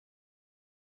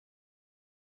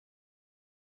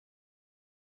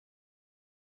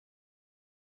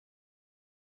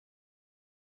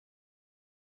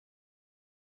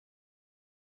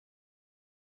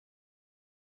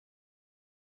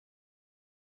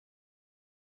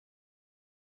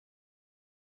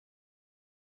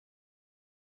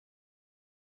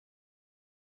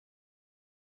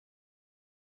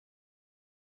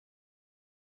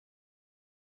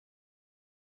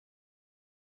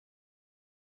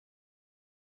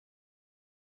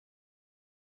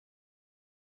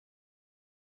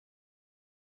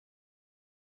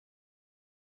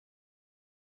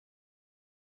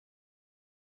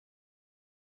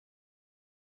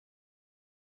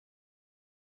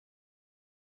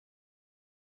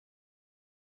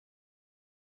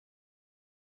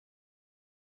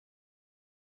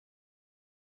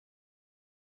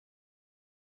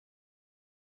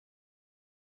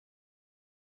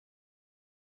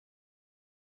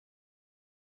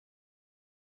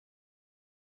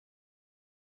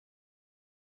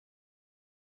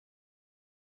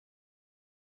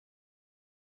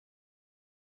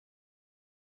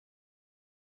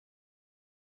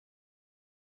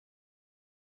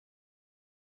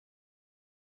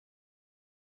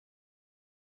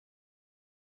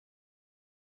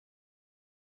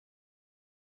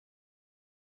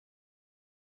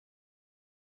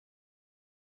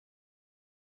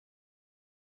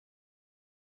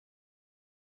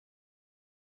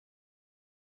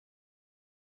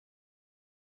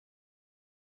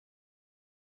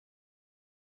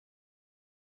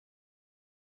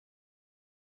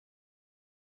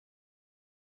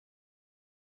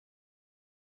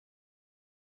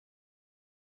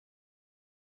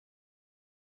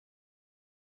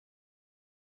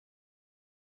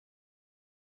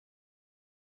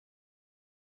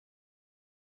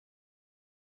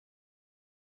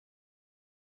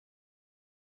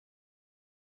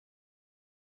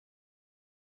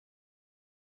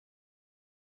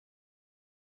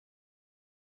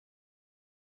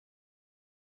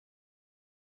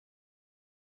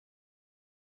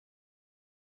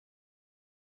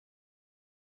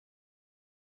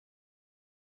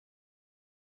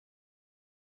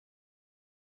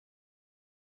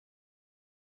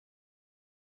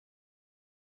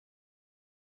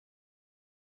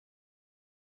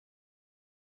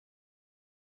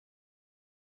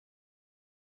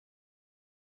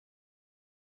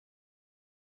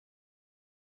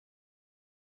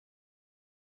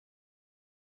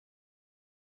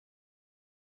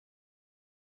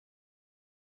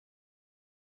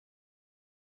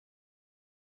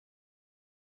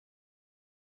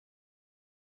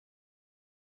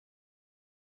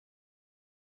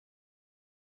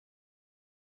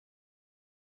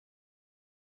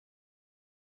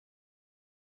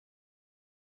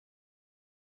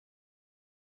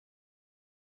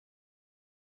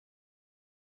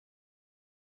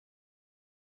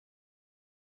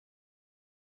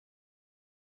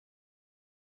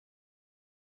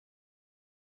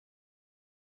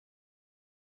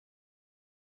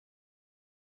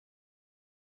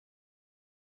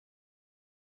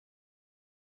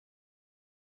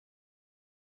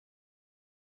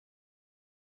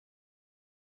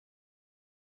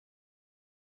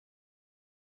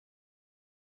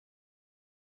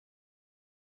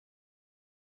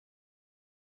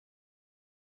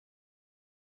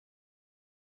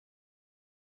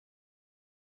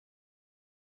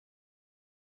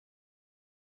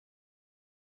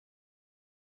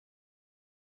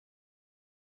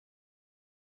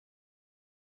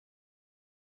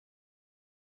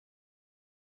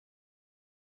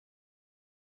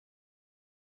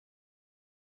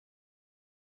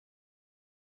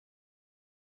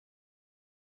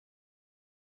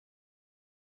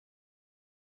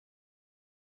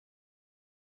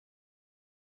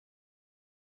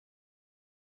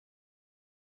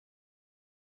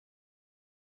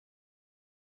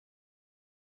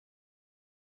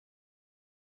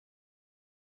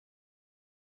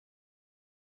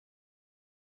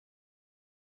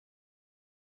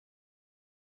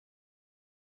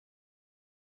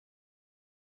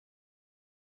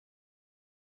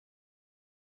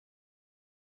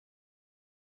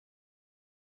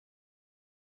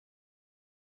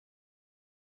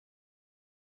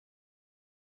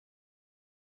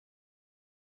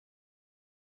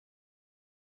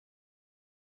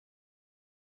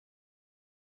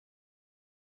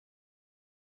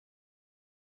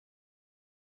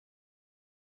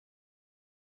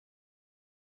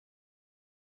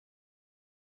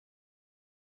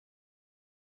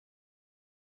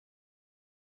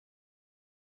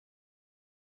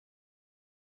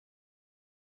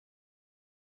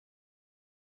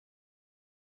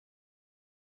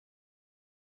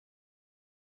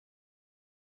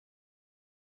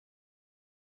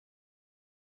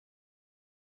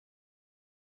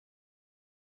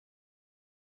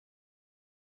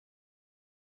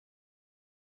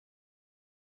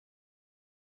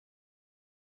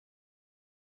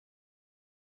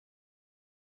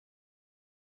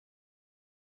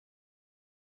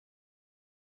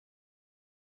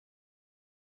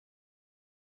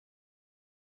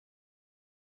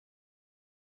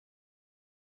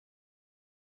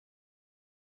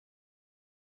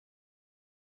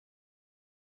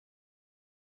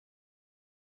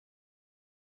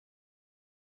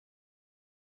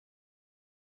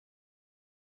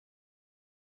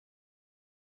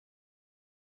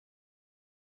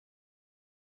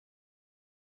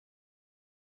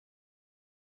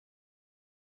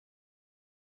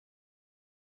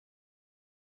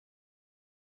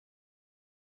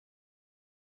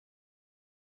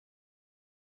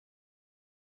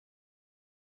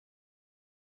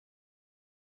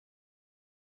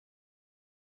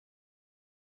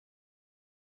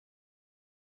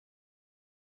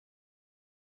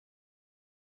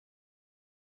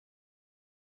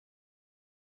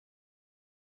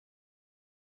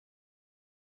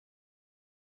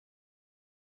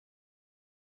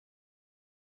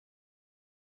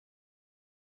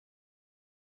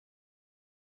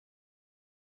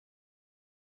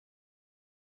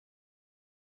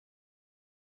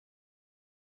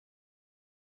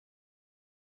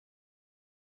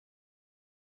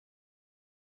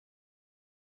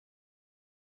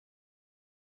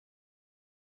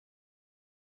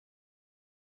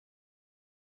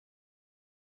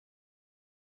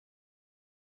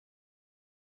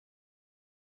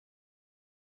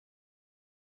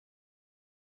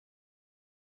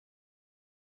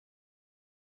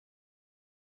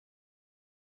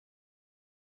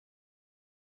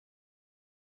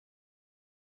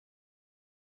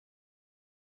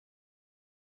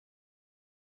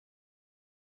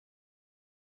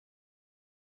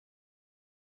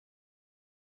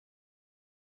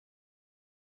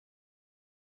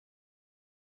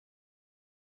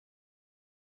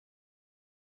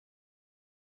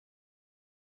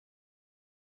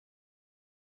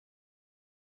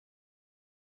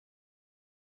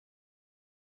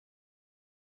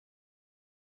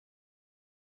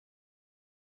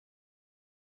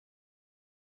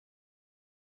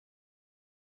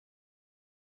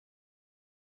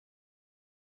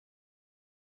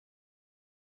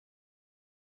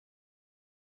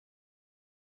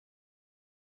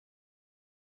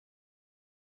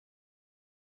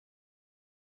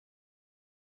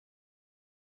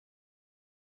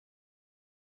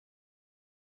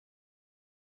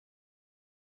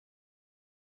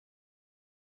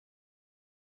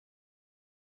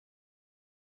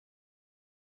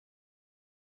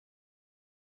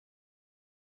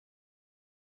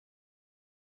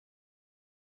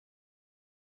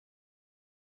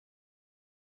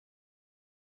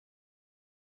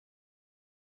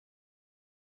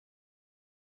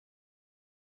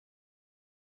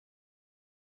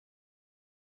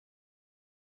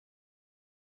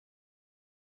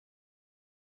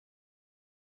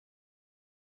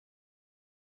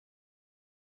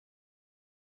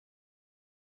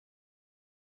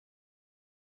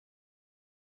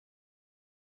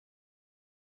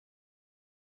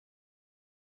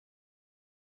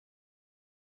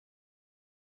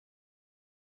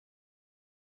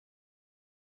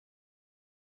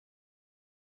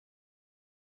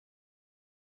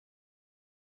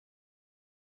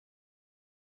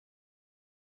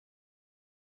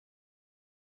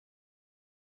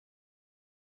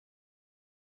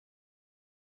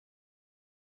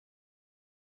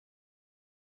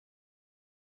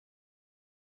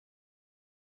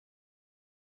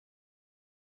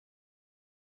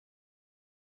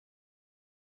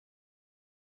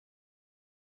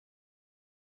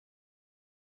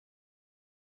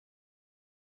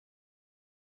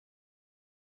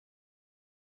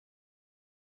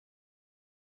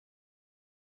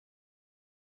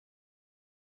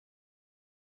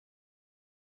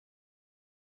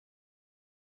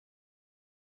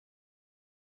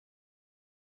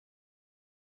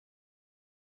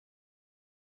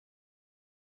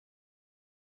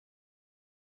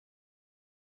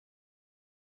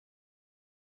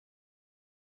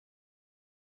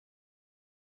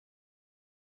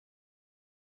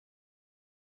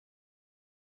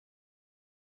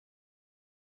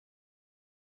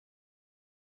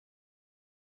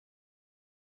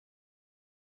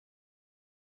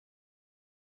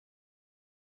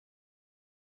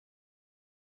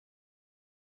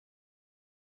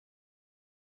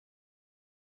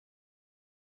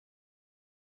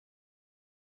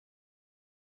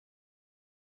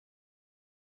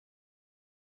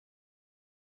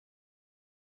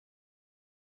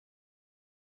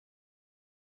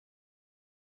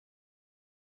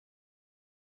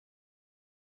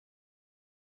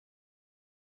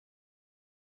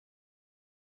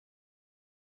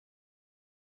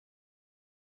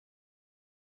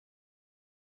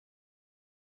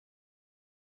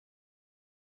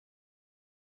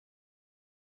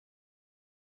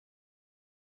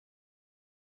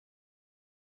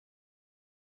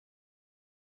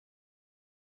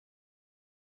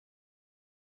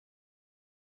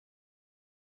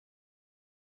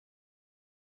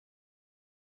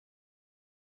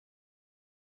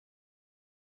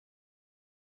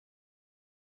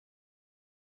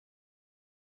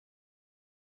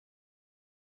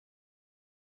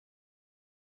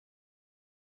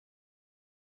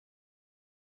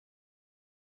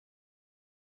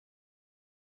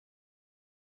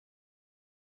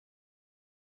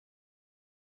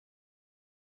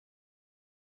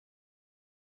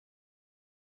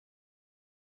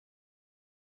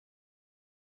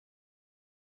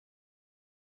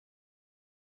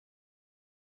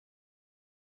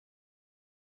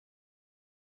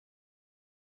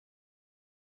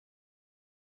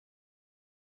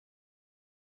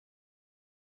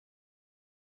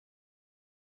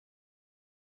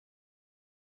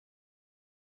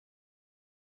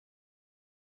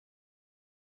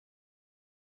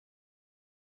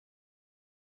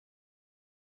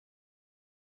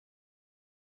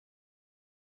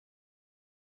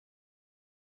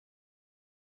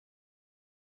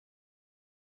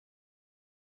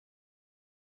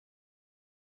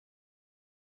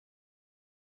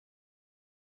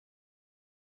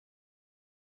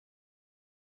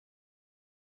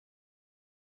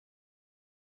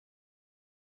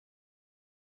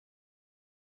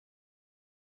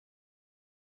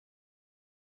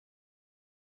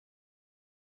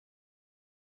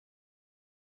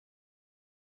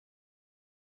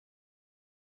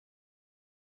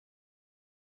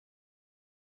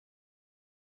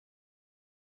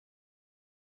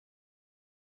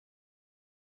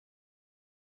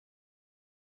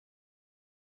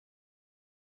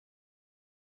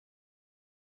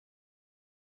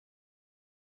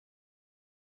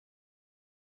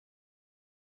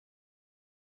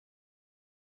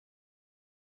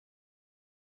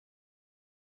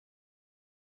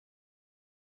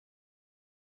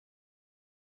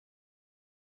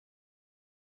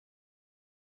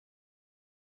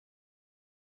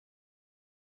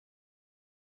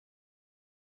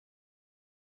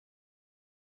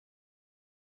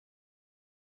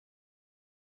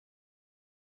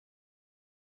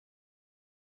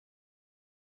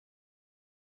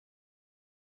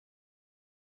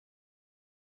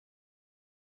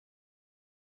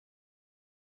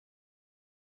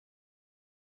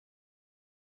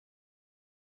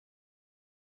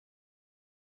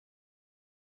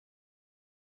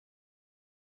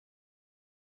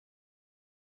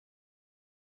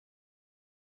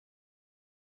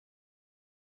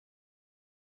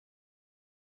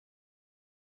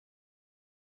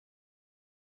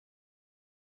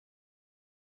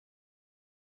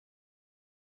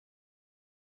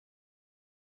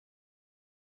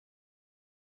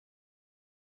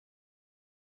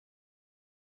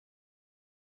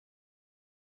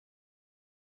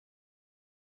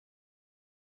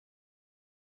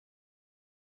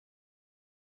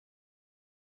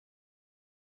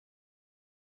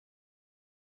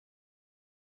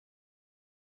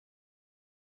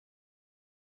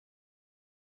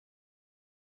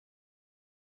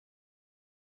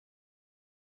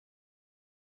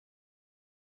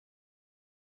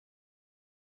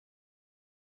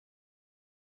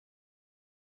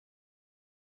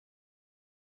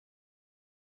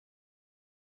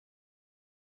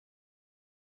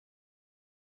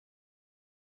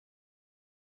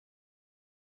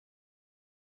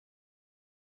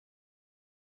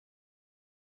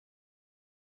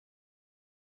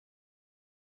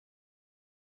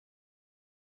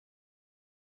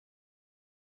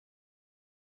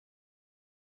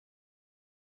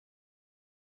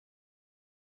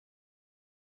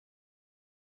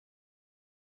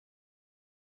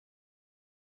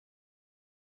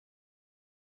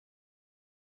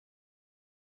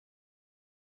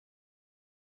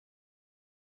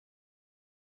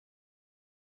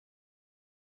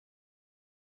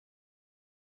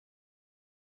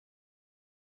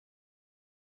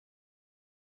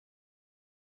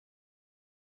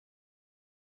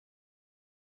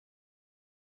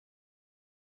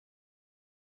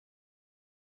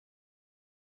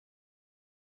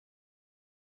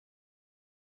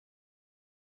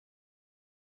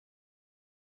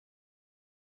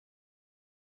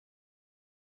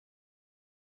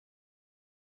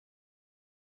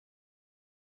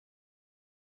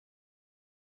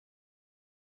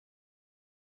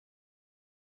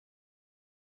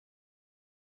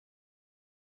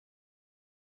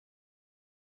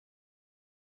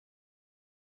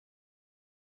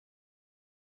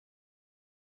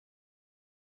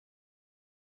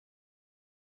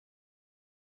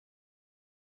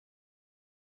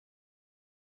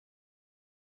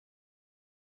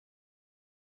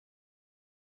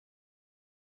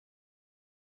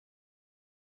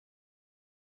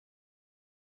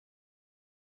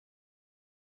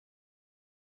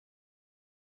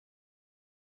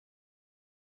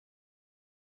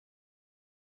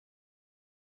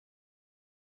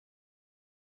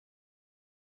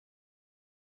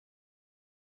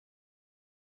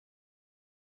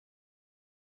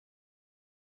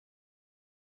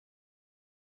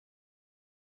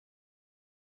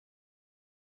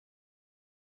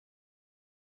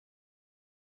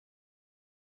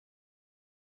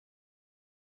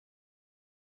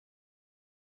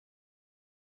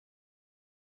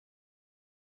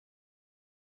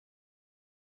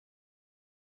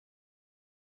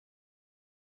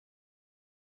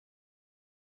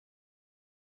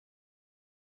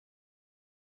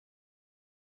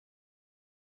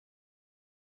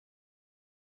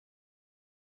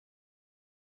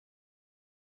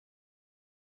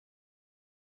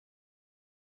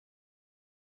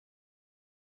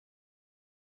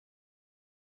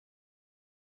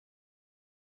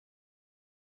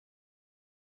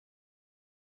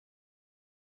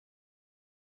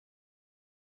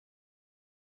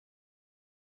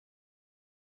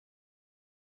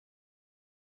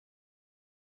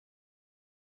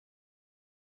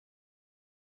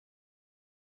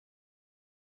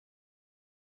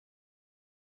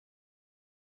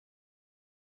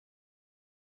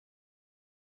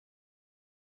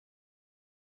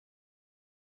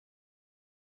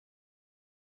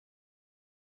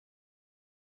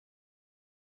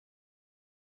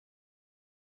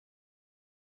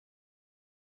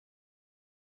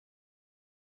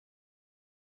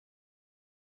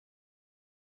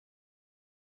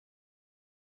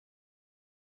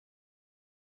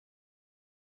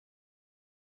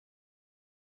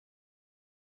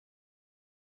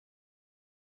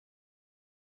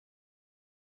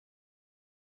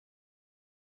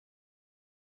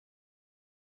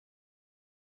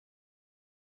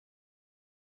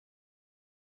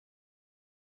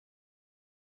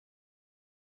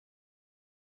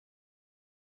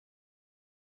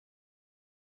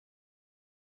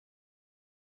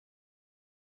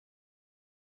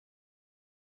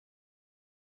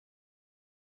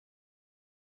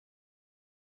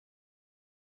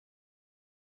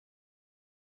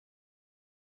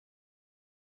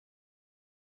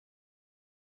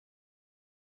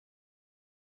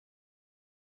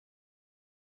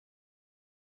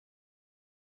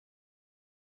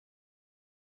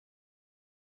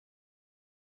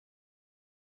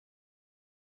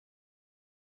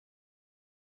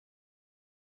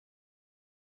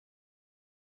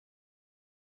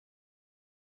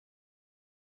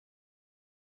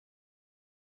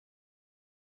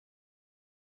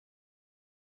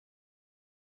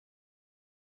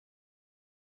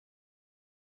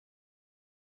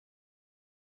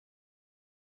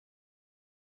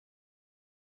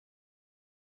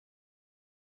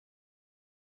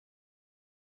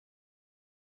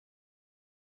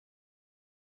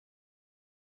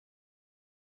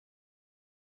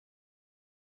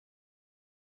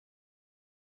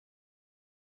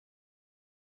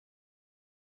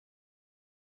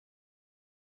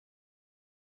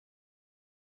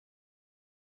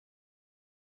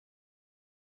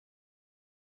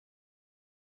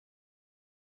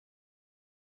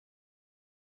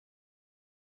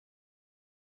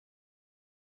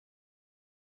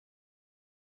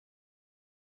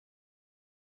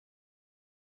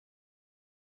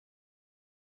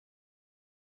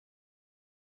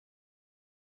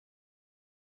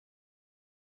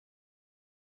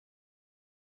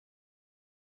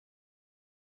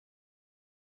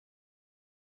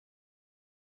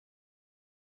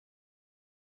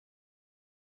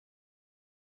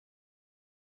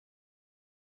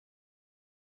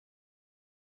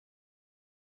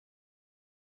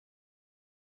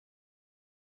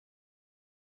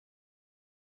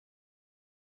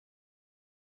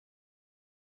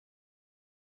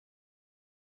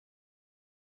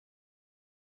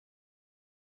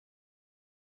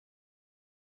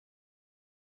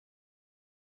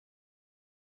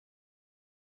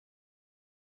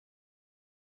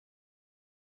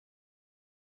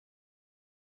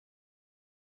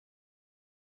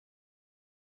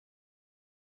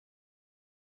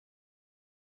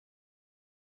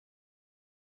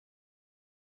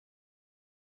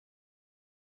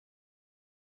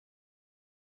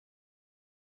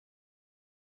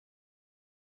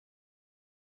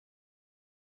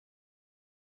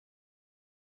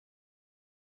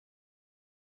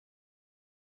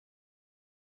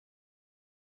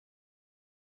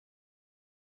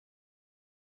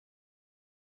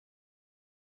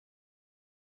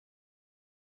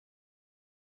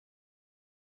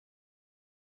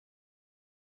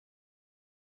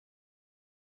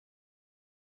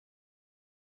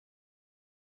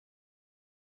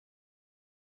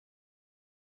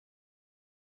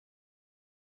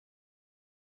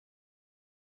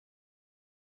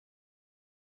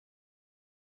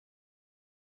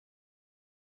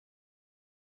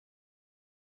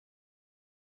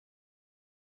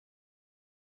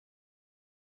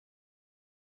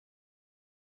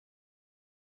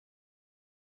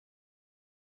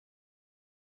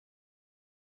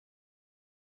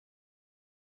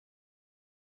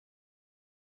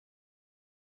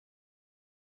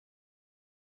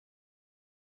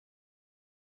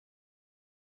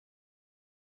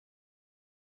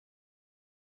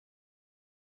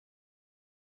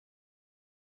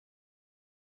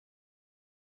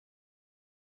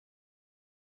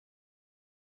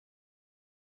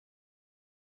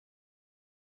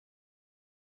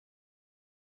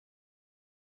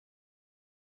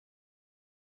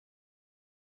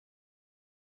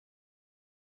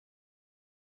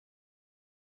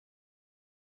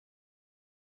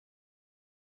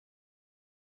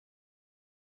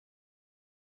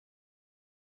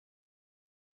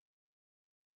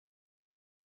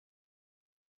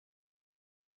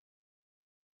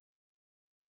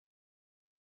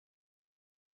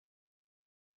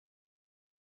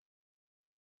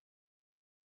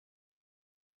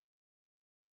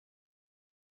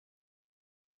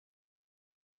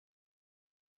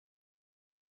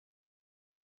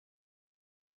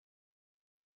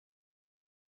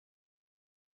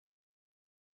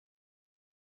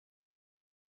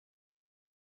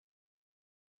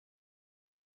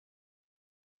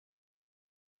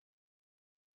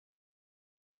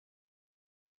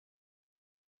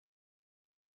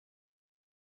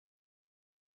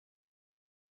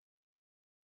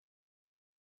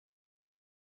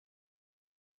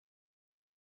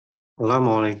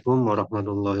Assalamualaikum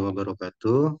warahmatullahi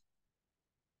wabarakatuh.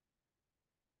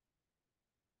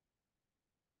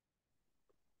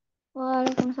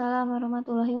 Waalaikumsalam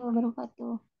warahmatullahi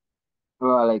wabarakatuh.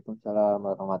 Waalaikumsalam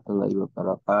warahmatullahi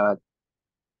wabarakatuh.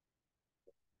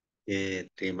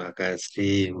 Oke, terima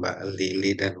kasih Mbak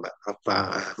Lili dan Mbak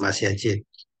Mas Yajin.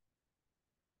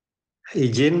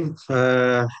 Izin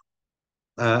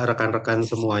rekan-rekan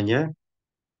semuanya,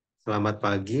 selamat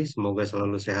pagi. Semoga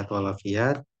selalu sehat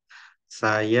walafiat.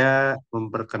 Saya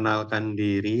memperkenalkan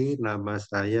diri, nama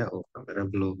saya, kamera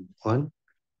belum on.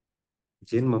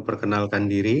 Izin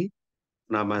memperkenalkan diri,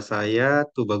 nama saya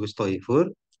Tubagus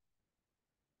Toifur.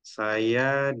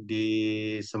 Saya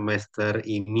di semester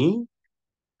ini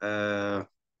eh,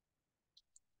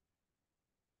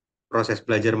 proses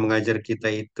belajar mengajar kita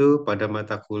itu pada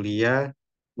mata kuliah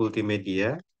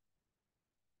multimedia.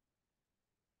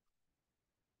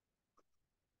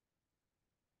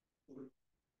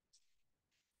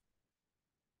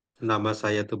 Nama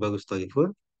saya tuh Bagus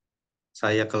Toifun.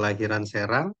 Saya kelahiran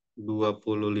Serang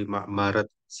 25 Maret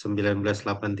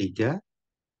 1983.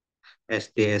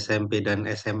 SD, SMP, dan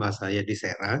SMA saya di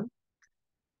Serang.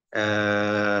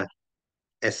 Eh,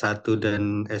 S1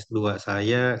 dan S2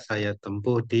 saya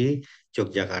tempuh di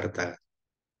Yogyakarta.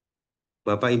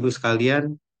 Bapak Ibu sekalian,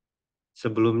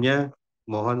 sebelumnya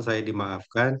mohon saya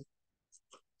dimaafkan.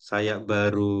 Saya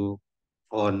baru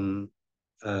on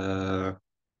eh,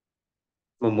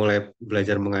 memulai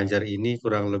belajar mengajar ini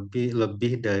kurang lebih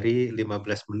dari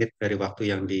 15 menit dari waktu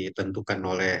yang ditentukan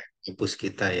oleh kampus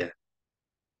kita ya.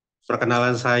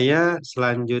 Perkenalan saya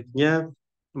selanjutnya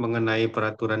mengenai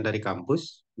peraturan dari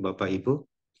kampus, Bapak Ibu.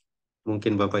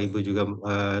 Mungkin Bapak Ibu juga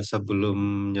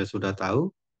sebelumnya sudah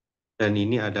tahu, dan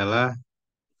ini adalah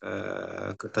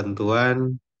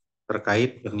ketentuan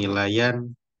terkait penilaian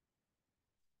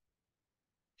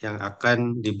yang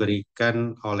akan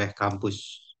diberikan oleh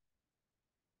kampus.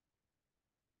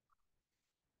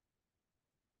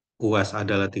 UAS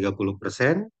adalah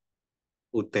 30%,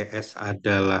 UTS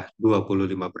adalah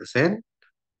 25%,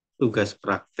 tugas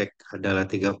praktek adalah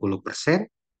 30%,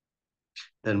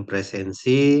 dan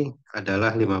presensi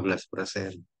adalah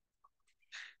 15%.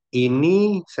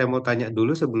 Ini saya mau tanya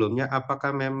dulu sebelumnya, apakah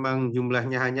memang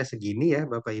jumlahnya hanya segini ya,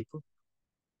 Bapak Ibu?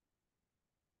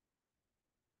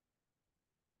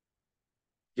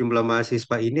 Jumlah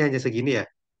mahasiswa ini hanya segini ya,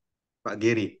 Pak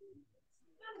Giri?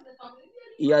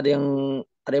 Iya ada yang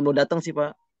mau datang sih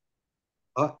Pak.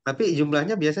 Oh, tapi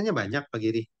jumlahnya biasanya banyak, Pak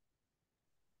Giri.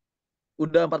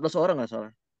 Udah 14 orang nggak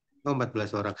salah. Oh,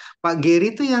 14 orang. Pak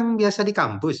Giri itu yang biasa di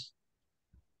kampus.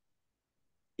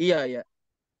 Iya iya.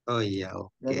 Oh iya,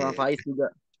 Dan oke. sama Faiz juga.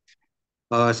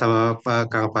 Oh, sama Pak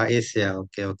Kang Faiz ya,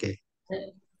 oke oke.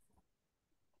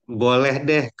 Boleh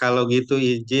deh kalau gitu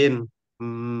izin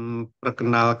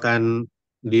perkenalkan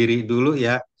diri dulu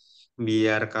ya.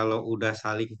 Biar kalau udah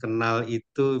saling kenal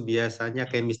itu biasanya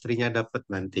chemistry-nya dapet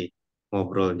nanti.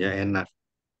 Ngobrolnya enak.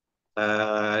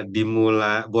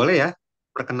 Dimulai, boleh ya?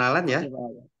 Perkenalan ya? Oke Pak.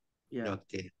 Iya.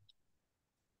 Oke.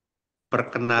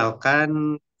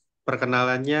 Perkenalkan,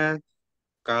 perkenalannya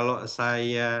kalau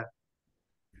saya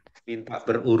minta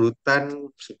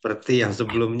berurutan seperti yang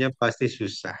sebelumnya pasti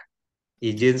susah.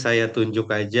 Izin saya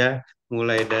tunjuk aja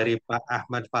mulai dari Pak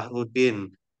Ahmad Fahrudin.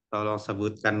 Tolong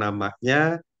sebutkan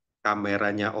namanya,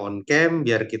 kameranya on cam,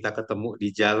 biar kita ketemu di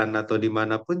jalan atau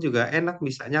dimanapun juga enak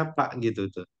misalnya Pak gitu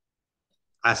tuh.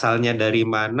 Asalnya dari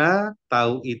mana,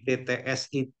 tahu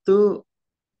ITTS itu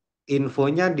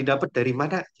infonya didapat dari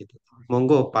mana gitu.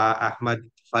 Monggo Pak Ahmad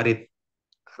Farid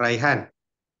Raihan.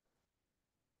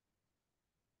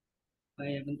 Oh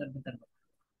ya, bentar-bentar.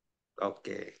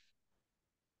 Oke,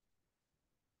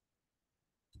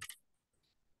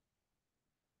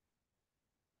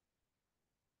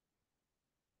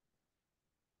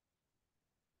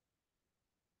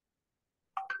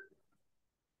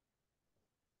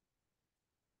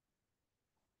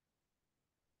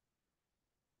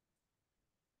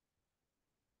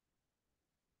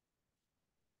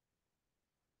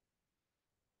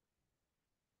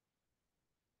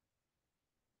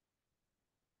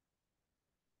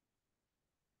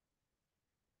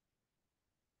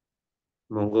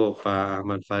 monggo Pak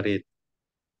Ahmad Farid.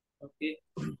 Oke,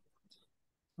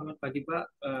 selamat pagi Pak.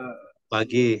 Sebelum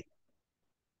Pagi.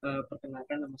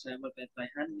 perkenalkan nama saya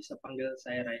Raihan, bisa panggil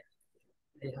saya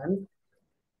Raihan.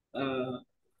 Eh,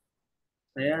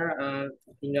 saya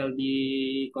tinggal di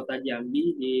kota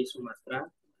Jambi di Sumatera.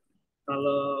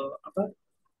 Kalau apa?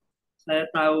 Saya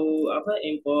tahu apa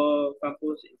info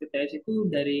kampus ITS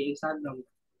itu dari Instagram.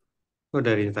 Oh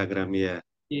dari Instagram ya.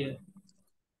 Iya.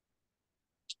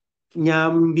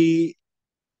 Nyambi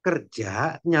kerja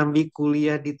nyambi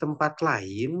kuliah di tempat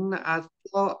lain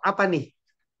atau apa nih?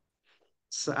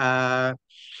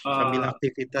 Sambil Eh,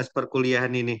 aktivitas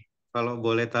perkuliahan ini, kalau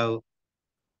boleh tahu.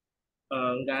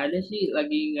 nggak ada sih,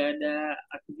 lagi nggak ada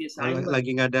aktivitas Oh, lain, Pak. lagi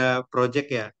nggak ada project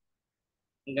ya?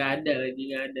 Nggak ada, lagi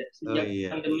nggak ada. Oh Sejak iya,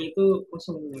 pandemi itu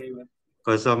kosong nih, Pak.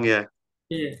 kosong ya.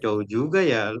 Iya, Jauh juga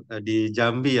ya di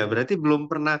Jambi ya. Berarti belum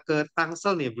pernah ke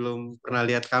Tangsel nih, belum pernah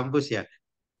lihat kampus ya,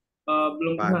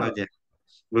 belum Pak kenal, Ahmad ya.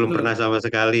 Belum belum. pernah sama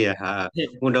sekali ya. Ha. Iya,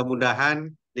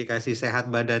 Mudah-mudahan dikasih sehat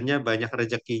badannya, banyak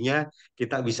rezekinya,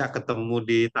 kita bisa ketemu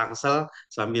di Tangsel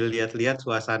sambil lihat-lihat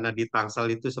suasana di Tangsel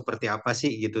itu seperti apa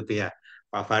sih gitu tuh ya,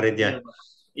 Pak Farid ya. iya, Pak.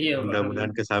 Iya, Pak. Amin.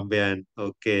 Mudah-mudahan kesampaian.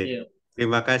 Oke. Iya,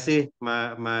 Terima kasih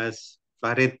Mas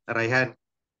Farid Raihan.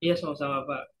 iya sama-sama,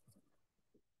 Pak.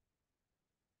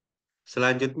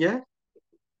 Selanjutnya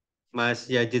Mas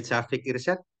Yajid Syafiq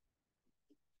Irsyad.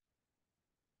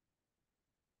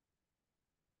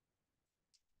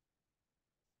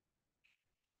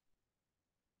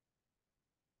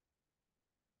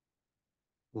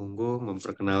 Monggo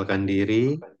memperkenalkan diri,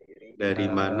 dari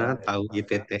mana, tahu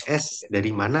ITTS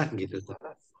dari mana gitu tuh.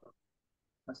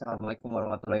 Assalamualaikum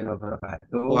warahmatullahi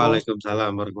wabarakatuh.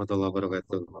 Waalaikumsalam warahmatullahi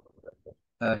wabarakatuh.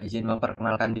 Izin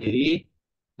memperkenalkan diri.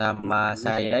 Nama Mm-mm.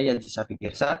 saya Yanti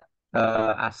Sapikirsa.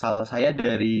 Asal saya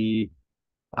dari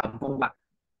Lampung, Pak.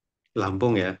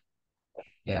 Lampung ya.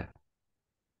 Ya,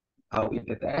 tahu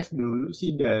ITTS dulu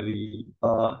sih dari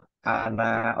oh, karena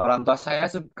orang tua saya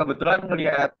kebetulan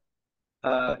melihat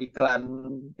iklan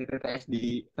ITTS di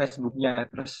Facebooknya.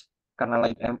 Terus karena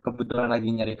lagi kebetulan lagi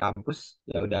nyari kampus,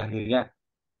 ya udah akhirnya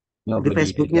Di nyoba di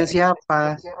Facebooknya ITTS. siapa?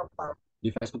 Di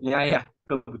Facebooknya ayah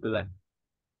kebetulan.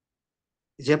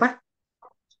 Siapa?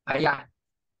 Ayah.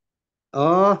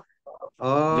 Oh,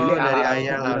 Jadi oh dari ala-ala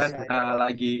ayah hiburan langsung.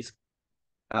 lagi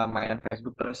main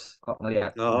Facebook terus kok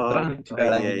ngeliat Oh, kebetulan oh juga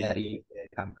lagi iya iya. nyari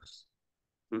kampus.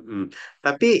 Mm-mm.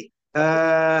 Tapi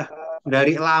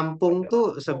dari Lampung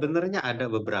tuh sebenarnya ada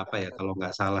beberapa ya kalau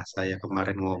nggak salah saya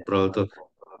kemarin ngobrol tuh.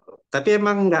 Tapi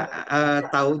emang nggak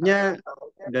taunya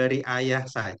dari ayah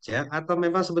saja atau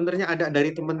memang sebenarnya ada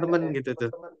dari teman-teman gitu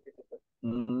tuh?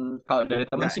 Kalau dari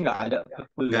temen Nggak, sih nggak ada,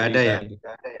 full nggak dari ada ya? saya ini,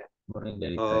 murni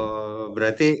dari saya. Oh,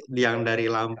 berarti yang dari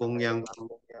Lampung yang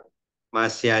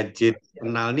Mas Yajid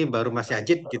kenal nih baru Mas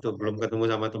Yajid gitu, belum ketemu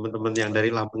sama teman-teman yang dari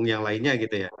Lampung yang lainnya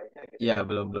gitu ya? Iya,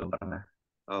 belum belum pernah.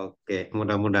 Oke,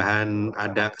 mudah-mudahan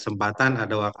ada kesempatan,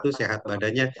 ada waktu, sehat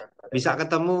badannya, bisa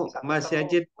ketemu Mas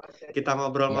Yajid. Kita Ya,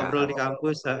 ngobrol-ngobrol di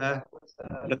kampus.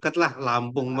 Deket lah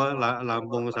Lampung mah,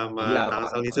 Lampung sama iya,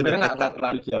 Tangsel itu sebenarnya deket lah. nggak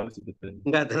terlalu jauh sebetulnya.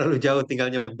 Nggak terlalu jauh, tinggal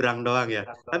nyebrang doang ya.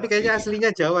 Tapi kayaknya Iya, aslinya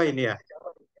Jawa ini ya,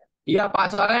 iya Pak,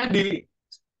 soalnya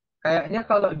kayaknya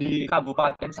kalau di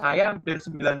kabupaten saya hampir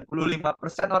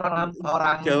 95% orang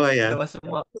Jawa ya. Jawa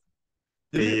semua.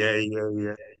 Jadi Iya, iya,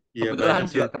 iya. Iya kebetulan banyak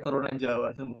sih. juga keturunan Jawa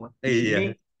semua. Di sini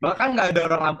Iya, bahkan nggak ada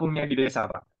orang Lampungnya di desa,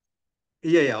 Pak.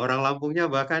 iya ya. Orang Lampungnya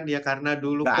bahkan ya karena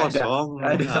dulu kosong.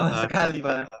 Nggak ada eh, sama eh. sekali,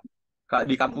 Pak. Kalau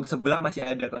di kampung sebelah masih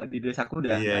ada, kalau di desaku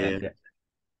udah Iya, nggak iya. ada.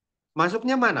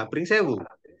 Masuknya mana? Pringsewu.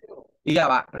 Iya,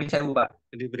 Pak, Pringsewu, Pak.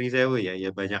 Di Pringsewu ya, ya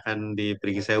banyakan di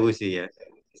Pringsewu sih ya,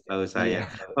 tahu saya. Iya.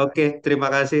 Oke, terima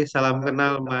kasih. Salam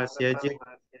kenal Mas Yajid.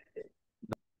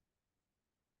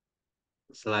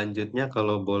 Selanjutnya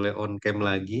kalau boleh on cam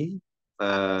lagi,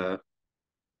 eh,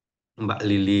 Mbak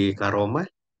Lili Karoma.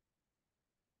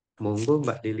 Monggo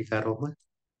Mbak Lili Karoma,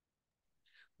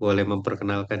 boleh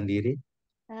memperkenalkan diri.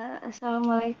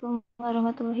 Assalamualaikum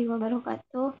warahmatullahi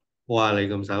wabarakatuh.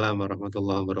 Waalaikumsalam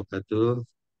warahmatullahi wabarakatuh.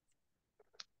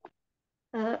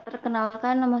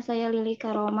 Perkenalkan nama saya Lili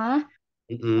Karoma.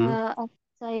 Mm-mm. Eh,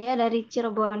 saya dari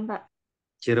Cirebon, Pak.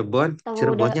 Cirebon, Tahu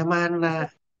udah Cirebonnya mana?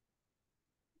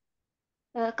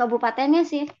 kabupatennya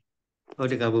sih? Oh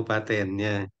di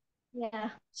kabupatennya.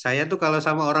 Ya, Saya tuh kalau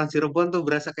sama orang Cirebon tuh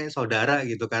berasa kayak saudara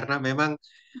gitu karena memang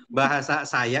bahasa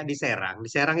saya di Serang. Di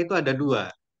Serang itu ada dua,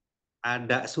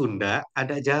 ada Sunda,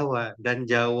 ada Jawa. Dan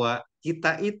Jawa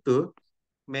kita itu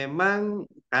memang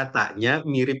katanya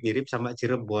mirip-mirip sama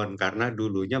Cirebon karena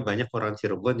dulunya banyak orang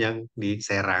Cirebon yang di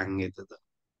Serang gitu tuh.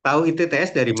 Tahu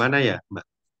ITTS dari mana ya, Mbak?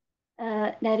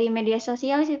 dari media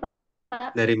sosial sih,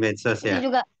 Pak. Dari medsos Itu ya.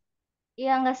 juga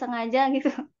ya nggak sengaja gitu.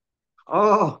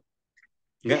 Oh,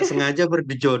 nggak sengaja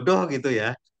berjodoh gitu ya.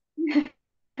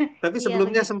 Tapi Iya,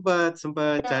 sebelumnya begitu, sempat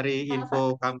sempat cari info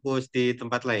Pak. kampus di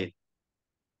tempat lain.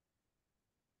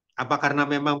 Apa karena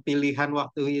memang pilihan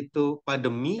waktu itu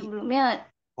pandemi Sebelumnya dari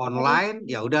online,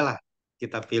 ya udahlah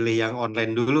kita pilih yang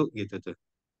online dulu gitu tuh.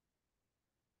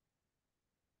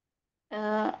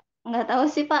 eh, nggak tahu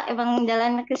sih, Pak. Emang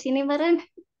jalan ke sini bareng.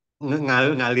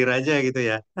 Ngalir aja gitu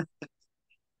ya.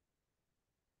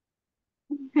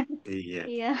 Iya.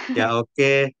 Iya, Ya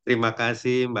oke, terima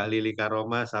kasih Mbak Lili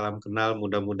Karoma. Salam kenal.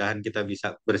 Mudah-mudahan kita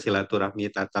bisa bersilaturahmi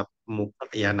tatap muka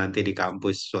ya nanti di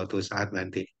kampus suatu saat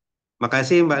nanti.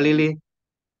 Makasih Mbak Lili.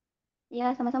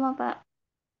 iya sama-sama Pak.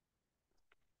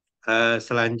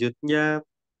 Selanjutnya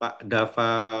Pak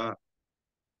Dava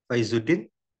Faizuddin.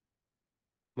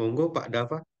 Monggo Pak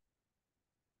Dava.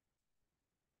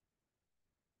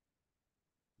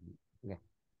 Oke.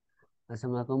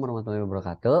 Assalamualaikum warahmatullahi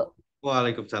wabarakatuh.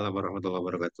 Waalaikumsalam warahmatullahi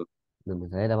wabarakatuh. Nama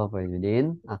saya Dava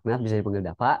Faizudin. Akrab bisa dipanggil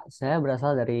Dava. Saya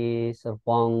berasal dari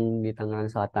Serpong di Tangerang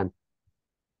Selatan.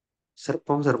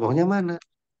 Serpong-serpongnya mana?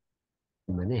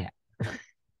 Gimana ya?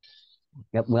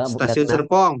 Gak Stasiun kenal.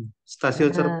 Serpong.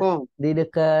 Stasiun Ah, Serpong. di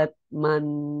dekat Man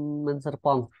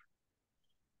Serpong.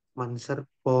 Man Atau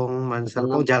Serpong.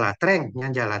 nggak? Jalatreng.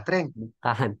 Yang Jalatreng.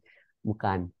 Bukan.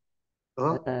 Bukan.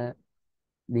 Oh, Eh,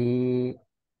 di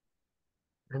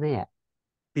mana ya?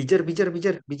 Bijar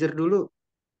dulu.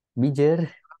 Bijer.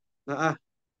 Ah,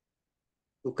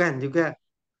 bukan juga.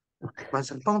 Man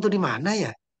Serpong tuh di mana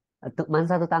ya? Atau Man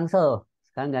Satu Tangsel.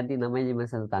 Sekarang ganti namanya jadi Man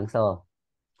Satu Tangsel.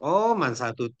 Oh, Man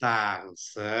satu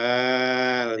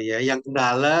Tangsel. Ya, yang ke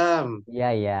dalam. Iya,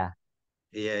 iya.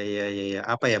 Iya, iya, iya, iya.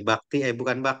 Apa ya? Bakti,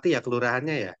 bukan Bakti ya,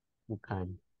 kelurahannya ya?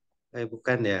 Bukan.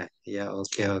 Bukan ya? Ya,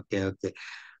 oke, oke, oke.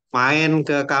 Main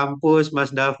ke kampus,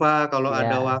 Mas Dava, kalau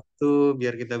ada Iya. waktu,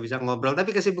 biar kita bisa ngobrol.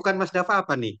 Tapi kesibukan Mas Dava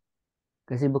apa nih?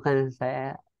 Kesibukan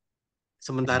saya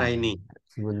Sementara ya, ini,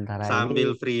 sementara ini sambil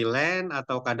freelance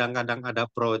atau kadang-kadang ada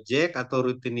project atau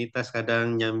rutinitas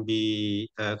kadang nyambi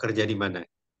kerja di mana?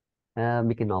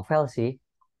 bikin novel sih.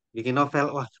 Bikin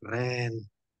novel, wah keren.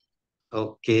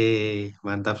 Oke,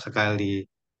 mantap sekali.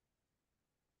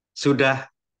 Sudah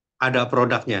ada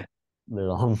produknya?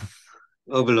 Belum.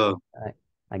 Oh, belum.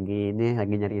 Lagi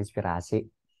nyari inspirasi.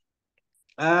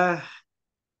 Ah,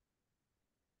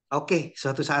 oke,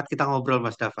 suatu saat kita ngobrol,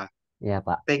 Mas Dava. Ya,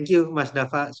 Pak. Thank you, Mas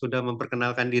Dava, sudah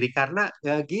memperkenalkan diri. Karena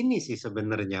ya gini sih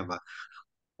sebenarnya, Pak.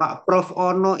 Pak Prof.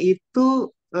 Ono itu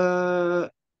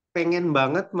pengen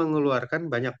banget mengeluarkan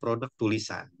banyak produk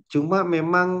tulisan. Cuma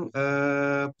memang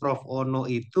Prof. Ono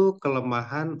itu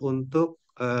kelemahan untuk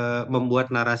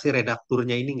membuat narasi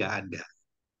redakturnya ini nggak ada.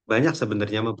 Banyak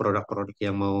sebenarnya produk-produk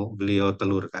yang mau beliau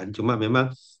telurkan. Cuma memang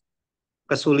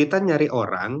kesulitan nyari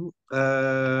orang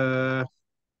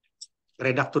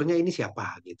redakturnya ini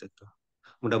siapa gitu tuh.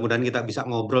 Mudah-mudahan kita bisa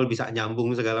ngobrol, bisa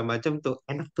nyambung segala macam tuh.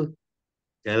 Enak tuh,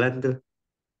 jalan tuh.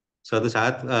 Suatu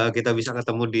saat kita bisa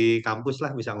ketemu di kampus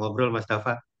lah, bisa ngobrol Mas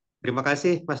Dava. Terima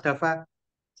kasih Mas Dava,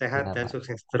 sehat Ya, dan Pak.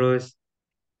 sukses terus.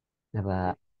 Ya,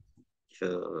 Pak. So,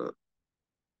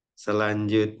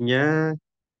 selanjutnya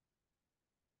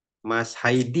Mas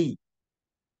Haidi,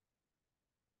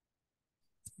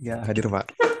 Ya, hadir Pak.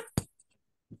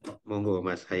 monggo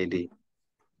Mas Haidi.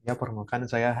 Ya, perkenalkan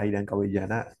saya Haidan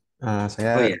Kawijana.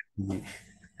 Saya Oh iya, di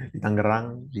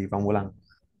Tangerang, di Pamulang.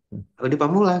 oh di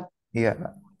Pamulang. Iya,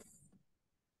 Pak.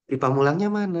 Di Pamulangnya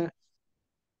mana?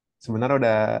 Sebenarnya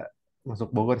udah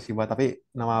masuk Bogor sih, Pak, tapi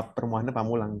nama perumahannya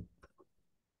Pamulang.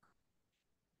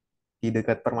 Di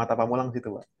dekat Permata Pamulang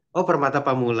situ, Pak. Oh Permata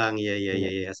Pamulang, iya iya iya, Iya,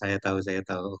 iya. Saya tahu saya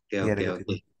tahu. Oke iya oke dekat oke.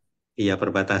 situ. Iya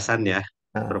perbatasan ya,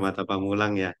 Nah, Permata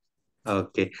Pamulang ya.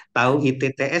 Oke, tahu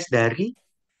ITTS dari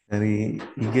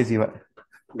IG sih, Pak.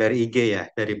 dari IG ya,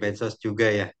 dari medsos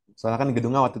juga ya. Soalnya kan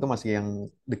gedungnya waktu itu masih yang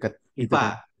dekat itu IPA,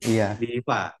 kan. Iya, di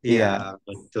IPA, iya iya.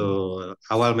 betul.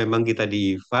 Awal memang kita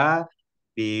di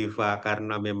IPA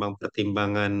karena memang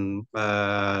pertimbangan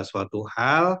suatu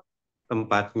hal,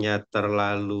 tempatnya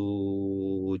terlalu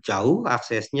jauh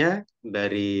aksesnya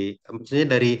maksudnya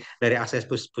dari akses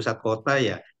pusat kota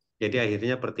ya. Jadi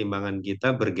akhirnya pertimbangan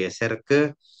kita bergeser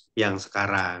ke yang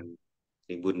sekarang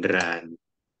di Bundaran.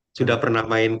 Sudah Benar, pernah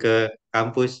main ke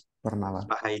kampus pernah, Pak.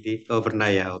 Pak Haidi? Oh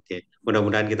pernah ya, oke.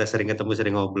 Mudah-mudahan kita sering ketemu,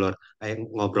 sering ngobrol. Ayo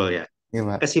ngobrol ya. Iya,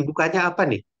 Pak. Kesibukannya apa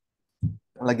nih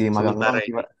Lagi magang doang sementara sih,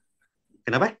 ini? Pak.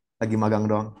 Kenapa? Lagi magang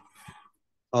doang.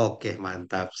 Oke,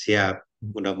 mantap. Siap.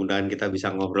 Mudah-mudahan kita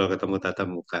bisa ngobrol ketemu tatap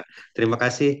muka. Terima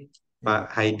kasih, Iya, Pak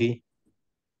Pak. Haidi.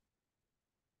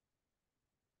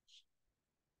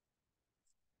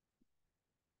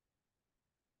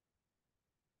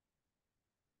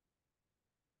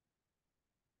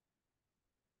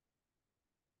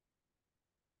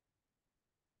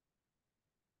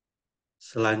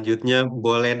 Selanjutnya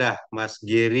boleh dah, Mas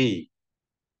Giri.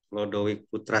 Lodowik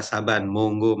Putra Saban.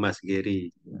 Monggo, Mas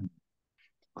Giri.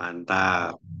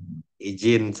 Mantap.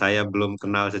 Izin, saya belum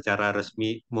kenal secara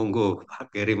resmi. Monggo,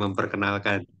 Pak Giri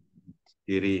memperkenalkan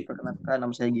diri. Perkenalkan,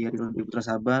 nama saya Giri Putra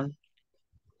Saban,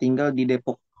 tinggal di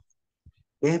Depok.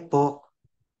 Depok.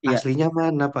 Iya, Aslinya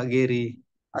mana, Pak Giri?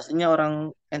 aslinya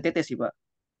orang NTT sih, Pak.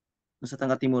 Nusa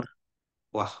Tenggara Timur.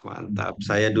 Wah, mantap.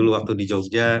 Saya dulu waktu di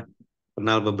Jogja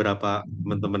kenal beberapa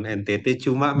teman-teman NTT,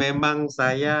 cuma memang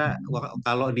saya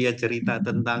kalau dia cerita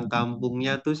tentang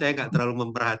kampungnya tuh saya nggak terlalu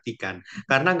memperhatikan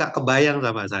karena nggak kebayang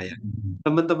sama saya.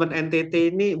 Teman-teman NTT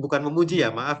ini bukan memuji ya,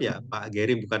 maaf ya Pak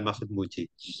Geri, bukan maksud muji.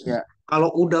 Ya, Kalau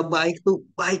udah baik tuh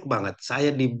baik banget. Saya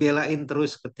dibelain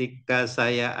terus ketika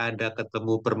saya ada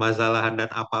ketemu permasalahan dan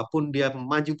apapun dia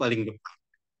maju paling depan.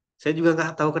 Saya juga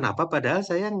nggak tahu kenapa, padahal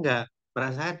saya nggak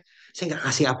perasaan, saya nggak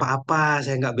kasih apa-apa,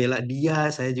 saya nggak bela dia,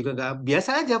 saya juga nggak biasa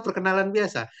aja perkenalan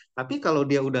biasa. Tapi kalau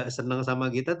dia udah senang sama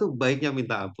kita tuh baiknya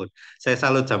minta ampun. Saya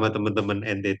salut sama teman-teman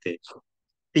NTT.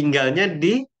 Tinggalnya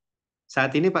di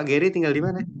saat ini Pak Geri tinggal di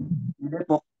mana? di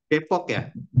Depok. Depok ya?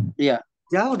 Iya,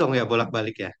 Jauh dong ya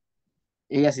bolak-balik ya?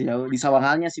 iya sih jauh. Di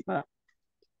Sawangannya sih, Pak.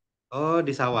 Oh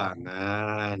di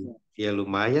Sawangan. Ya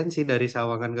lumayan sih dari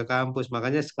Sawangan ke kampus.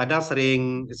 Makanya kadang sering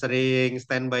sering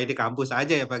standby di kampus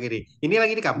aja ya Pak Geri. Ini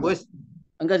lagi di Iya. kampus?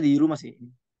 Enggak di rumah sih.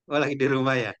 Oh, lagi di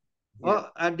rumah ya. Oh,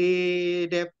 Iya, di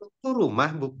Depok tuh rumah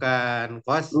bukan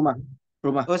kos. rumah.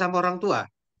 Rumah. Oh, sama orang tua.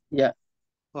 Iya,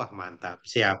 Wah, mantap.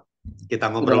 Siap. Kita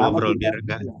udah lama ngobrol-ngobrol sih, biar Pak.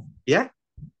 enggak. Iya. Ya?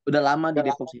 Udah lama di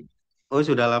Depok sih. Oh,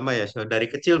 sudah lama ya. So, dari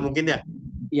kecil mungkin ya.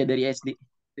 Iya, dari SD.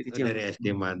 Dari Oh, kecil. dari SD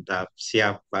mantap.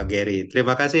 Siap, Pak Geri.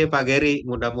 Terima kasih Pak Geri.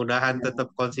 Mudah-mudahan Iya. tetap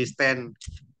konsisten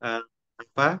eh,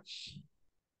 apa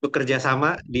bekerja sama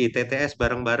di TTS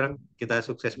bareng-bareng. Kita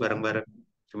sukses Iya. bareng-bareng.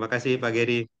 Terima kasih Pak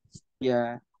Geri.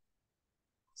 Iya.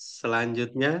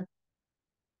 Selanjutnya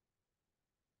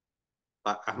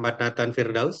Pak Ahmad Nathan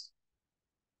Firdaus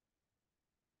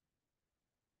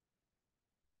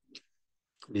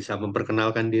bisa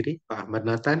memperkenalkan diri, Pak Ahmad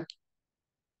Nathan.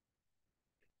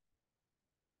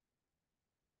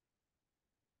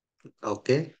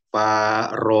 Oke,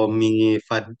 Pak Romi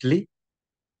Fadli,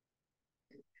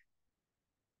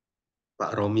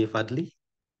 Pak Romi Fadli,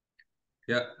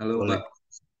 Ya, halo boleh Pak.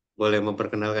 boleh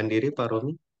memperkenalkan diri, Pak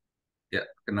Romi. Ya,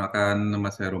 kenalkan nama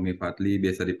saya Romi Fadli,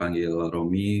 biasa dipanggil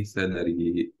Romi.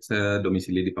 Saya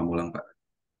domisili di Pamulang, Pak.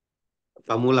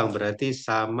 Pamulang berarti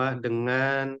sama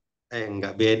dengan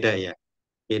enggak beda ya,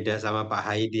 beda sama Pak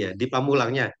Haidi ya. Di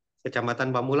Pamulangnya, Kecamatan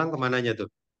Pamulang kemananya tuh?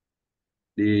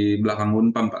 Di belakang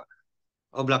Unpam, Pak.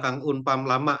 Oh belakang Unpam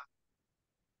lama,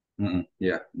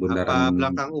 Ya, apa Bundaran.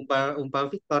 belakang Unpam Unpam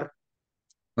Victor,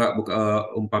 Pak, buka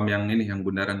Unpam yang ini, yang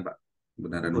Bundaran, Pak.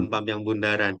 Bundaran Unpam. Unpam yang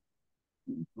Bundaran.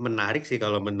 Menarik sih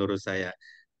kalau menurut saya.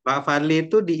 Pak Fadli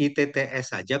itu di ITTS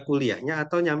saja kuliahnya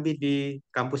atau nyambi di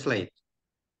kampus lain?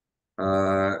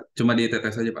 Cuma di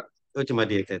TTS saja, Pak. Oh, cuma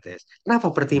di ITTS. Kenapa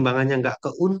pertimbangannya nggak ke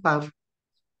Unpam,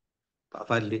 Pak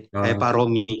Fadli? Pak Eh,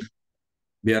 Romi.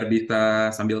 Biar bisa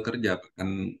sambil kerja, Pak. Kan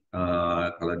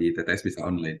kalau di TTS bisa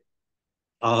online.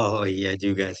 Oh iya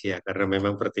juga sih ya, karena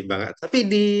memang pertimbangan. Tapi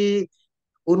di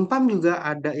Unpam juga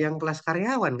ada yang kelas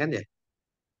karyawan kan ya?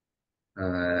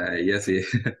 Iya sih.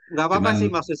 Nggak apa-apa Cuman sih,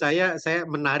 maksud saya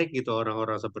menarik gitu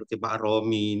orang-orang seperti Pak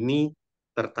Romi ini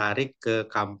tertarik ke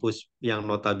kampus yang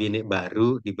notabene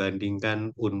baru dibandingkan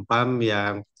Unpam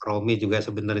yang Romi juga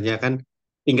sebenarnya kan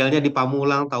tinggalnya di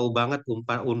Pamulang, tahu banget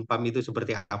Unpam, Unpam itu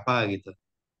seperti apa gitu.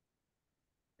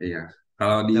 iya,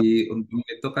 kalau di Ya, Unpam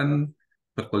itu kan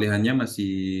perkuliahannya masih,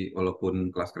 walaupun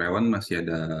kelas karyawan masih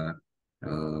ada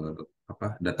eh, apa,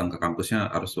 datang ke kampusnya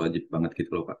harus wajib banget gitu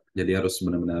loh Pak. Jadi harus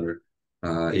benar-benar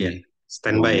iya, ini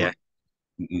standby luang ya. waktu.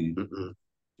 Mm-mm. Mm-mm.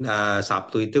 Nah,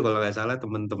 Sabtu itu kalau nggak salah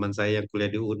teman-teman saya yang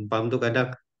kuliah di Unpam tuh kadang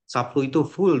Sabtu itu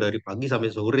full dari pagi sampai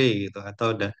sore gitu atau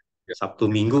ada Ya, Sabtu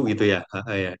Minggu gitu ya.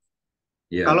 Ya.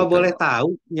 iya, Kalau betul. boleh tahu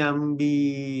nyambi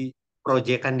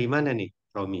proyekan di mana nih,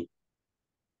 Romi?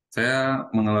 Saya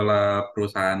mengelola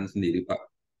perusahaan sendiri Pak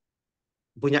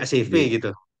Punya CV di gitu.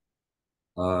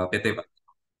 PT Pak.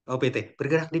 Oh, PT.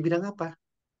 Bergerak di bidang apa?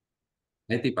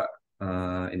 IT Pak.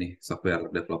 Ini software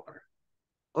developer.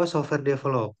 Oh, software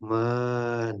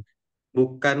development.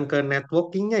 Bukan ke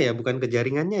networkingnya ya, bukan ke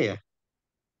jaringannya ya.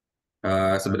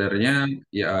 Sebenarnya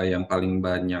ya yang paling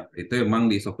banyak itu emang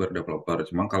di software developer.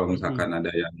 Cuma kalau Mm-mm. misalkan ada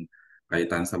yang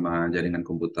kaitan sama jaringan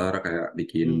komputer kayak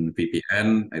bikin Mm. VPN,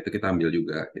 nah itu kita ambil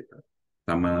juga gitu.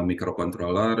 Sama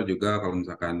microcontroller juga kalau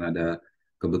misalkan ada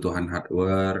kebutuhan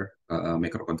hardware,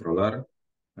 microcontroller,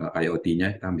 IoT-nya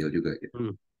kita ambil juga gitu.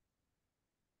 Mm.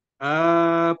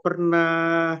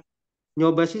 Pernah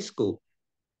nyoba Cisco?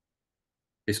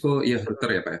 Cisco, iya router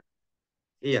ya Pak ya?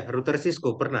 Iya, router Cisco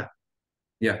pernah.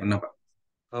 Iya benar Pak.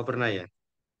 Oh, pernah ya.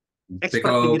 Tapi Expert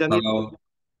kalau di bidang itu. kalau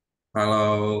kalau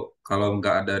kalau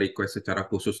nggak ada request secara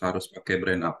khusus harus pakai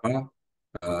brand apa,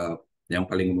 eh, yang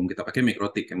paling umum kita pakai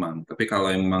mikrotik emang. Tapi kalau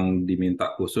emang diminta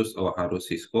khusus, oh harus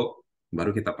Cisco,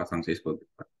 baru kita pasang Cisco,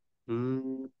 gitu, Pak.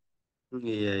 Hmm.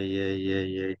 Iya, iya, iya,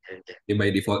 iya, iya, iya. Jadi by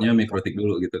defaultnya mikrotik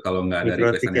dulu gitu kalau nggak ada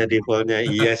Mikrotik requestan ya itu. defaultnya.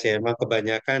 Iya sih, emang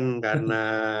kebanyakan karena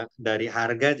dari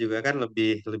harga juga kan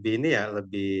lebih lebih ini ya,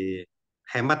 lebih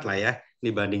hemat lah ya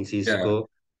dibanding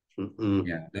Cisco. Ya, Mm-mm.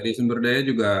 ya. Dari sumber daya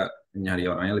juga nyari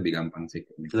orangnya lebih gampang sih.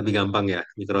 Lebih gampang ya,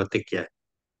 mikrotik ya.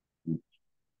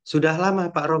 Sudah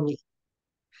lama Pak Romi.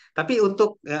 Tapi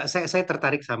untuk saya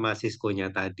tertarik sama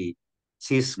Cisco-nya tadi. Hmm.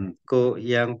 Cisco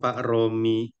yang Pak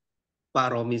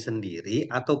Romi sendiri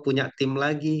atau punya tim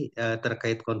lagi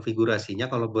terkait konfigurasinya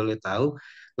kalau boleh tahu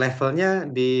levelnya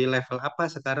di level apa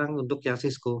sekarang untuk yang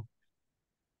Cisco?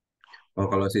 Oh,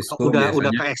 kalau Cisco Udah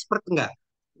biasanya, ke expert nggak?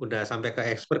 Udah sampai ke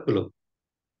expert belum?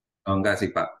 oh, enggak sih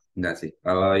Pak, enggak sih.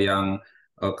 Kalau yang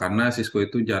karena Cisco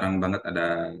itu jarang banget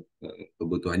ada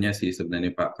kebutuhannya sih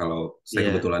sebenarnya Pak. Kalau saya Iya,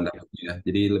 kebetulan dapatnya,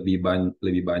 jadi lebih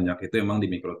banyak itu emang di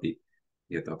mikrotik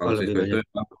gitu. oh Kalau lebih Cisco itu banyak.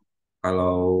 emang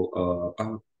kalau apa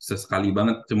sesekali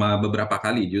banget, cuma beberapa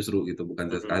kali justru gitu, bukan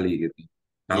Mm-mm. sesekali gitu.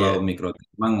 Kalau Iya, mikrotik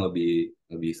emang lebih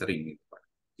lebih sering gitu Pak.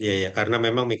 iya, iya. Karena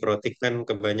memang mikrotik kan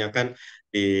kebanyakan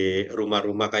di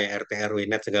rumah-rumah kayak RT RW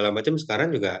net segala macam sekarang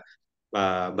juga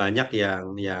banyak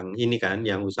yang ini kan,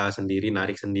 yang usaha sendiri,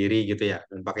 narik sendiri gitu ya,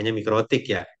 dan pakainya mikrotik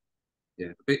ya,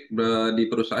 Ya, tapi di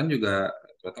perusahaan juga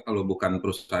ternyata kalau bukan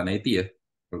perusahaan IT ya,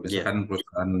 kalau ya misalkan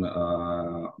perusahaan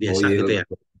biasa oil gitu ya.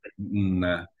 gitu,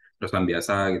 nah perusahaan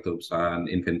biasa gitu, perusahaan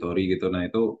inventory gitu, nah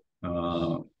itu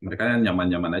eh, mereka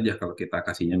nyaman-nyaman aja kalau kita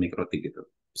kasihnya mikrotik gitu,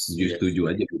 Iya. setuju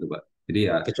aja gitu Pak. Jadi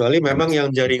ya Kecuali karena memang yang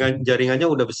jaringannya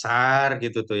udah besar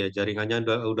gitu tuh ya, jaringannya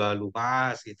udah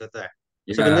luas gitu tuh ya.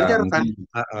 Sebenarnya ya mungkin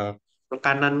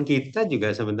rekanan kita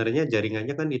juga sebenarnya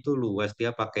jaringannya kan itu luas,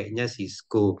 dia pakainya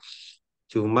Cisco.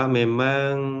 Cuma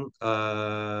memang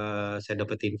saya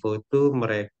dapat info itu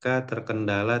mereka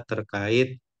terkendala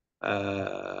terkait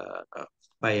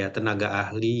apa ya tenaga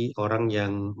ahli orang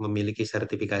yang memiliki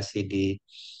sertifikasi di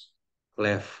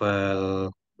level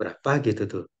berapa gitu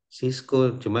tuh.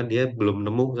 Cisco, cuma dia belum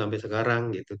nemu sampai sekarang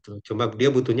gitu tuh. Cuma dia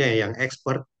butuhnya yang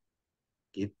expert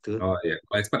gitu. oh ya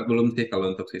kalau expert belum sih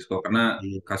kalau untuk Cisco karena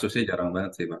Iya. kasusnya jarang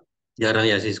banget sih Pak. Jarang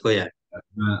ya Cisco ya.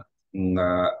 Karena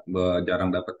nggak jarang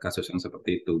dapat kasus yang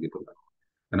seperti itu gitu Pak.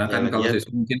 Karena kan Ya kalau dia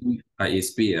siswa mungkin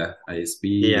ISP ya, ISP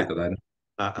iya gitu kan.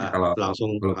 Nah, ah, kalau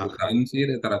langsung kalau perusahaan sih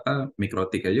rata-rata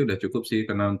mikrotik aja udah cukup sih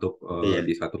karena untuk iya.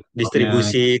 di satu kantornya.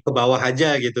 Distribusi ke bawah aja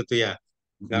gitu tuh ya.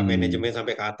 Nggak Hmm, manajemen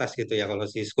sampai ke atas gitu ya. Kalau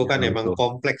Cisco ya kan emang betul.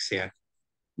 kompleks ya.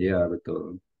 Iya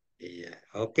betul. Iya.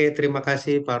 Oke, terima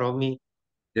kasih Pak Romi.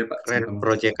 Ya Pak, Keren sama-sama.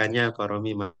 proyekannya Pak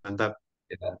Romi, mantap.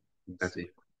 Ya, terima kasih.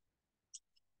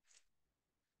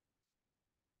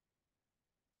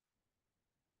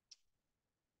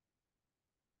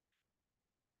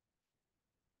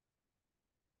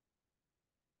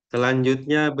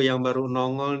 Selanjutnya yang baru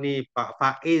nongol nih Pak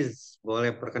Faiz.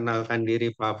 Boleh perkenalkan diri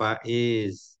Pak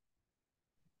Faiz.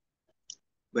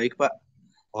 Baik, Pak.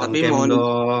 On Tapi cam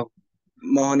dong.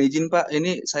 mohon izin, Pak.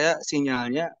 Ini saya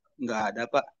sinyalnya nggak ada,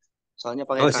 Pak. Soalnya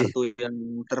pakai Oh sih. kartu yang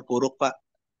terpuruk, Pak.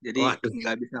 Jadi Waduh.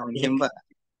 nggak bisa on cam, Pak.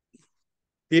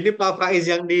 Ini Pak Faiz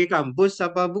yang di kampus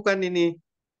apa bukan ini?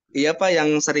 Iya, Pak, yang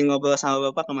sering ngobrol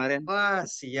sama Bapak kemarin. Wah,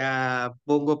 siap.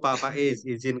 Monggo Pak Faiz,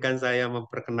 izinkan saya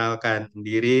memperkenalkan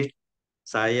diri.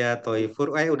 Saya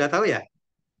Toifur. Udah tahu ya?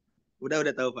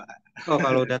 Udah tahu, Pak. Oh,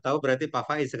 kalau udah tahu berarti Pak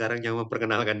Faiz sekarang yang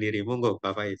memperkenalkan diri. Monggo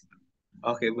Pak Faiz.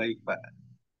 Oke, baik, Pak.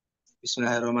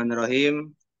 Bismillahirrahmanirrahim.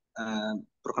 Eh,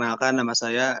 Perkenalkan nama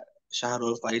saya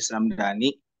Syahrul Faiz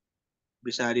Ramdhani.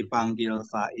 Bisa Mhm. dipanggil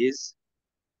Faiz.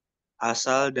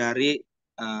 Asal dari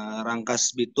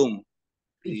Rangkas Bitung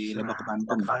Ih, di Lebak,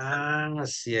 Banten.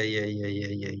 Berkelas. Ya, ya, ya, ya,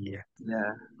 ya, ya. Ya,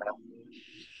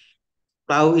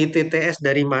 Tahu ITTS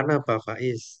dari mana Pak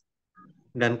Faiz?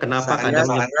 Dan kenapa saya kadang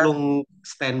nyemplung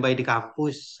standby di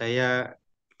kampus? Saya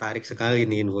tarik sekali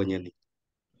nih infonya nih.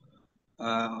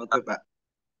 oke, Pak.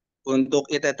 Untuk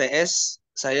ITTS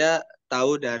saya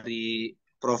tahu dari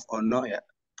Prof Ono ya.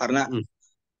 Karena Mm-mm.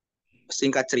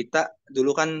 singkat cerita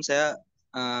dulu kan saya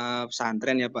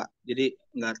pesantren ya, Pak. Jadi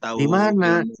nggak Di tahu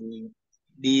mana? ilmu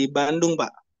di Bandung,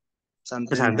 Pak,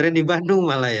 pesantrennya. Pesantren di Bandung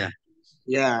malah ya.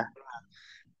 Ya,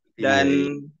 Iya, dan iya.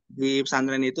 di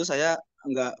pesantren itu saya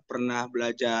nggak pernah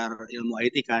belajar ilmu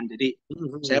IT kan. Jadi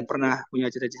saya Mm-mm. pernah punya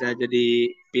cita-cita jadi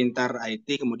pintar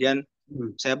IT. Kemudian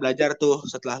Mm. saya belajar tuh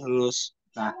setelah lulus.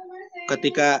 Nah,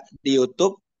 ketika di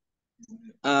YouTube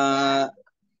eh,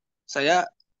 saya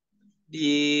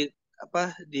di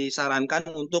disarankan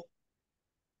untuk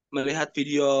melihat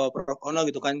video Prof Ono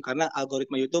gitu kan karena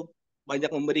algoritma YouTube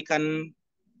banyak memberikan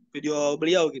video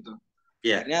beliau gitu.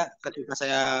 Iya. Akhirnya ketika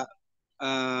saya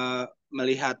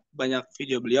melihat banyak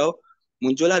video beliau,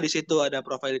 muncullah di situ ada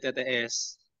profil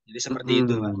TTS. Jadi seperti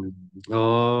itu, Pak. Mm-mm.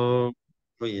 Oh.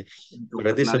 Oh iya. untuk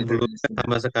Berarti perkenalan sebelumnya ITTS-nya.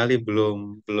 sama sekali belum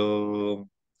belum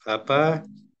apa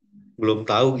belum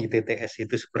tahu ITTS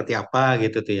itu seperti apa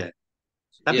gitu tuh ya.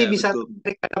 Tapi Iya bisa betul.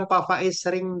 kadang Pak Faiz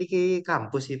sering di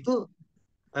kampus itu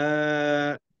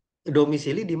eh,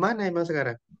 domisili di mana emang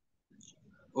sekarang?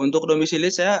 Untuk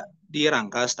domisili saya di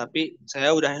Rangkas, tapi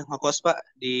saya udah ngekos Pak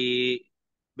di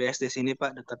BSD sini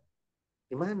Pak, dekat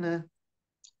Di mana?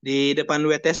 di depan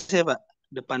WTC Pak,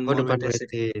 depan Oh, mall depan WTC.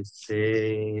 WTC.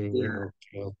 Iya, Oke,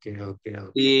 oke, oke,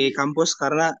 di oke. kampus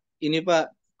karena ini Pak,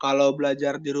 kalau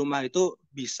belajar di rumah itu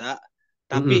bisa,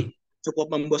 tapi Mm-mm. cukup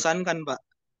membosankan Pak.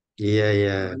 Iya,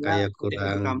 iya, Soalnya kayak ketika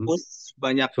di kurang kampus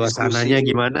banyak diskusi. suasananya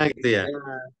gimana gitu ya?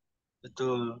 Ya,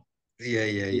 betul. Iya,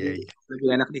 iya, Jadi iya, iya, lebih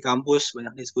enak di kampus,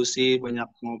 banyak diskusi, banyak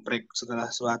ngoprek segala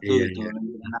sesuatu iya, gitu, iya.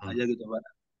 lebih enak Mm-mm. aja gitu Pak.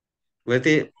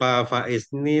 Berarti Pak Faiz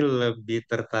ini lebih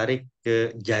tertarik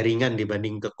ke jaringan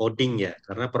dibanding ke coding ya?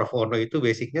 Karena Prof. Ono itu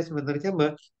basicnya sebenarnya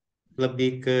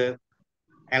lebih ke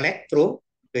elektro,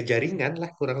 ke jaringan lah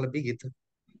kurang lebih gitu.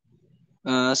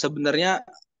 Sebenarnya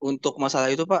untuk masalah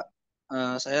itu Pak,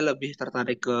 saya lebih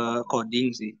tertarik ke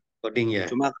coding sih. Coding ya?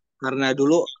 Cuma karena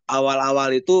dulu awal-awal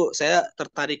itu saya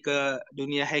tertarik ke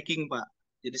dunia hacking Pak.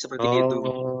 Jadi seperti itu.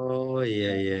 Oh,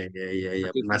 iya, Ya, iya, iya, iya, iya.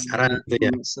 ketika Penasaran itu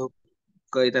ya? masuk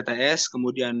ke ITTS,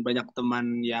 kemudian banyak teman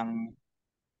yang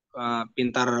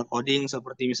pintar coding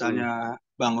seperti Hmm. misalnya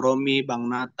Bang Romi, Bang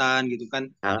Nathan gitu kan.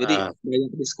 Ah, Jadi ah.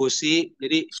 banyak diskusi.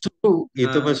 Jadi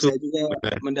Itu masuk. saya juga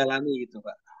Benar. mendalami gitu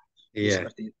Pak. Jadi Iya.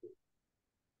 seperti itu.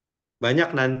 Banyak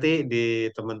nanti di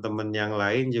teman-teman yang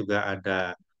lain juga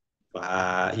ada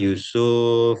Pak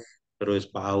Yusuf, terus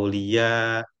Pak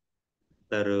Aulia,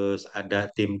 terus ada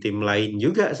tim-tim lain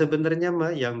juga sebenarnya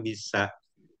mah yang bisa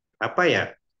apa ya?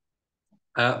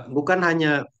 Bukan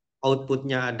hanya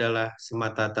outputnya adalah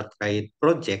semata terkait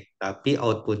project, tapi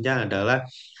outputnya adalah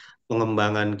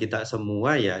pengembangan kita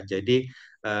semua ya. Jadi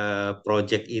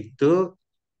project itu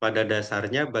pada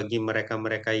dasarnya bagi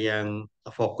mereka-mereka yang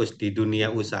fokus di dunia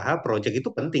usaha, project itu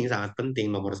penting, sangat penting,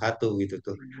 nomor satu gitu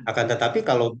tuh. Akan tetapi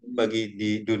kalau bagi di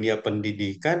dunia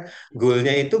pendidikan,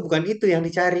 goalnya itu bukan itu yang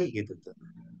dicari gitu tuh.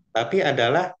 Tapi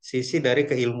adalah sisi dari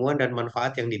keilmuan dan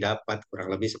manfaat yang didapat,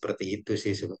 kurang lebih seperti itu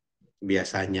sih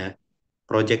biasanya.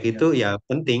 Project Ya, itu ya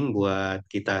penting buat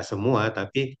kita semua,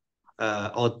 tapi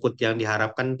output yang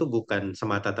diharapkan itu bukan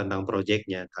semata tentang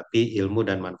projectnya, tapi ilmu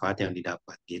dan manfaat yang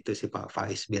didapat. Gitu sih Pak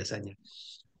Faiz biasanya.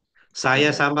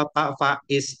 Saya ya. sama Pak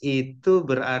Faiz itu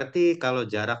berarti kalau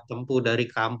jarak tempuh dari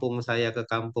kampung saya ke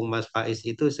kampung Mas Faiz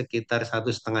itu sekitar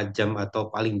 1,5 jam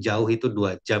atau paling jauh itu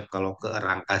 2 jam kalau ke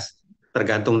Rangkas.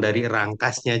 Tergantung dari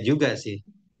Rangkasnya juga sih.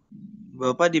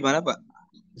 Bapak di mana Pak?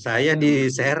 Saya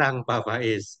di Serang Pak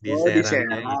Faiz, di Oh di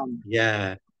Serangnya. Serang.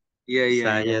 Ya, Iya iya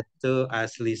iya. saya tuh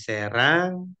asli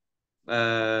Serang.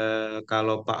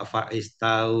 Kalau Pak Faiz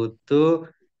tahu tuh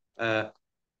eh,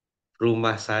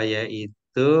 rumah saya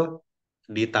itu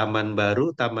di Taman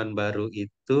Baru. Taman Baru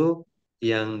itu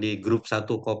yang di grup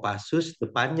satu Kopassus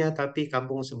depannya tapi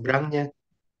kampung seberangnya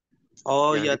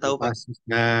Oh yang iya di tahu Pak. Kopassus.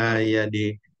 Nah, Tahu.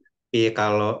 ya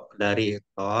kalau dari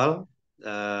tol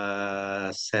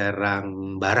Serang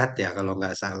Barat ya kalau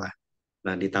nggak salah.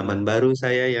 Nah, di Iya. Taman Baru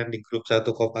saya yang di grup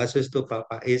satu Kopassus tuh Pak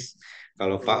Faiz.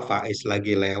 Kalau Pak Oh, Faiz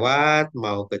lagi lewat,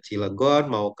 mau ke Cilegon,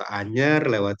 mau ke Anyer,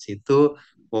 lewat situ,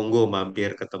 monggo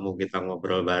mampir ketemu kita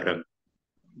ngobrol bareng.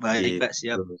 baik Pak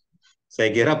Gitu. siap. Saya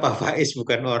kira Pak Faiz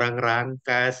bukan orang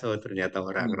Rangkas. Oh, ternyata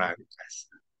orang Hmm. Rangkas.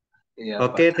 Iya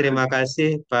Oke, Pak. terima kasih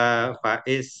Pak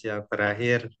Faiz. Yang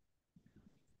terakhir,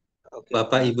 Oke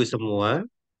Bapak Pak. Ibu semua,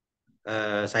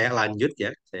 saya lanjut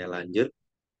ya, saya lanjut.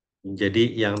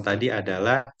 Jadi yang tadi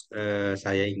adalah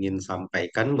saya ingin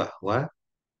sampaikan bahwa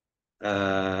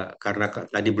karena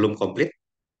tadi belum komplit.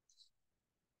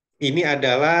 Ini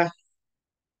adalah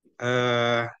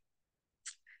eh,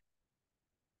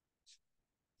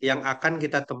 yang akan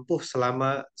kita tempuh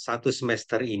selama 1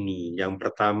 semester ini. Yang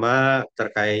pertama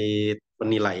terkait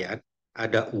penilaian,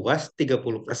 ada UAS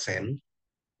 30%.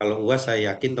 Kalau UAS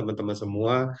saya yakin teman-teman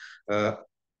semua eh,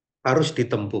 harus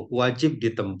ditempuh, wajib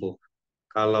ditempuh.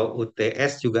 Kalau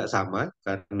UTS juga sama,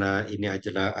 karena ini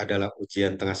adalah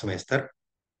ujian tengah semester,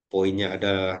 poinnya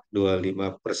adalah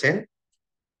 25%.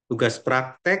 Tugas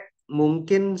praktek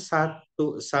mungkin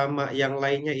satu sama yang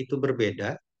lainnya itu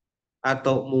berbeda,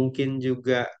 atau mungkin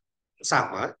juga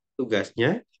sama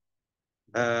tugasnya,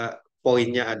 eh,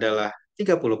 poinnya adalah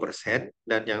 30%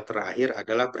 dan yang terakhir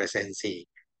adalah presensi.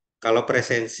 Kalau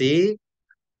presensi,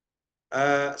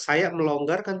 saya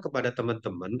melonggarkan kepada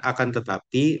teman-teman, akan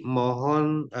tetapi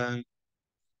mohon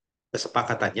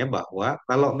kesepakatannya bahwa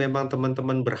kalau memang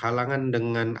teman-teman berhalangan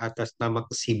dengan atas nama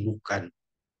kesibukan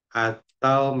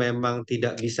atau memang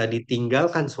tidak bisa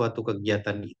ditinggalkan suatu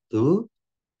kegiatan itu,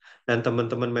 dan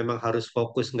teman-teman memang harus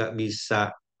fokus, nggak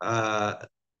bisa eh,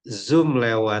 Zoom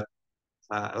lewat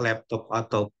laptop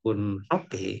ataupun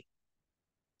HP,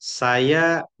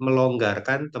 saya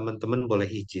melonggarkan teman-teman boleh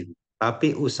izin.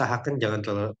 Tapi usahakan jangan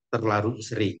terlalu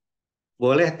sering.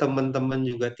 Boleh teman-teman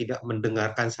juga tidak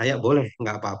mendengarkan saya, boleh,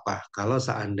 nggak apa-apa. Kalau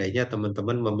seandainya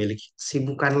teman-teman memiliki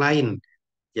kesibukan lain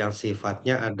yang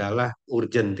sifatnya adalah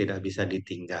urgent, tidak bisa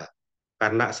ditinggal.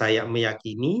 Karena saya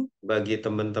meyakini bagi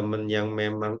teman-teman yang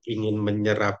memang ingin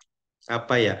menyerap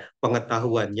apa ya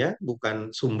pengetahuannya,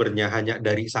 bukan sumbernya hanya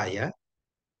dari saya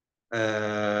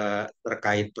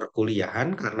terkait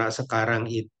perkuliahan, karena sekarang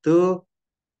itu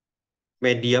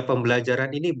media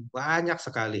pembelajaran ini banyak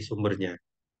sekali sumbernya.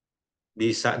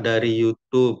 Bisa dari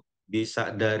YouTube,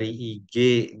 bisa dari IG,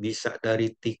 bisa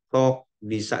dari TikTok,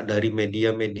 bisa dari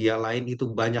media-media lain,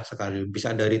 itu banyak sekali.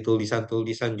 Bisa dari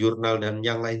tulisan-tulisan jurnal dan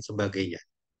yang lain sebagainya.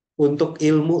 Untuk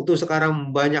ilmu tuh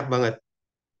sekarang banyak banget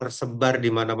tersebar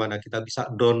di mana-mana. Kita bisa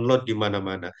download di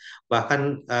mana-mana.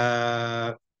 Bahkan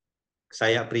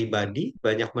saya pribadi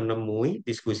banyak menemui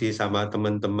diskusi sama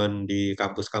teman-teman di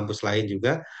kampus-kampus lain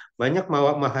juga, banyak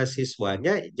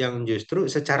mahasiswanya yang justru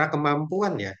secara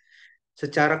kemampuan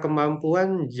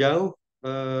jauh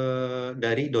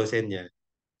dari dosennya.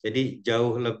 Jadi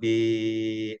jauh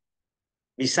lebih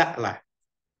bisa lah,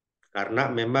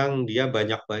 karena memang dia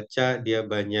banyak baca, dia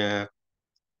banyak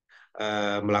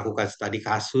melakukan studi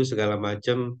kasus segala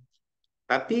macam.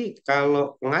 Tapi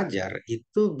kalau pengajar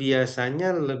itu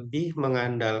biasanya lebih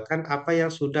mengandalkan apa yang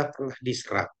sudah pernah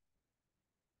diserap,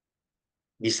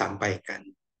 disampaikan.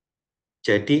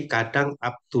 Jadi kadang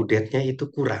up to date-nya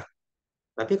itu kurang.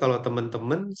 Tapi kalau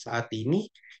teman-teman saat ini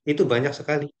itu banyak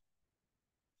sekali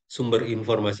sumber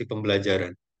informasi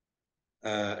pembelajaran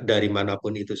dari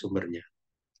manapun itu sumbernya.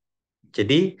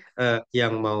 Jadi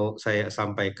yang mau saya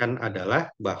sampaikan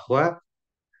adalah bahwa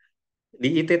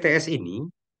di ITTS ini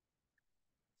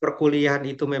perkuliahan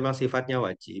itu memang sifatnya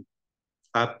wajib,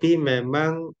 tapi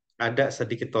memang ada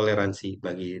sedikit toleransi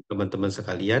bagi teman-teman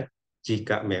sekalian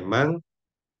jika memang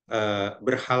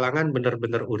berhalangan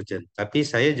benar-benar urgent. Tapi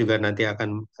saya juga nanti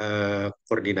akan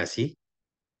koordinasi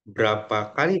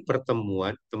berapa kali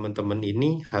pertemuan teman-teman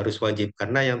ini harus wajib.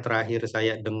 Karena yang terakhir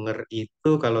saya dengar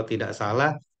itu kalau tidak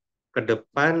salah ke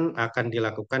depan akan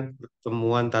dilakukan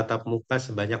pertemuan tatap muka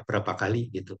sebanyak berapa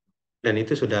kali gitu. Dan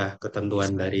itu sudah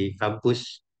ketentuan dari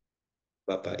kampus,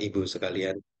 Bapak Ibu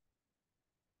sekalian.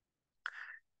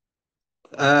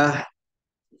 Eh,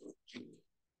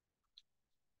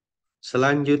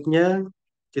 Selanjutnya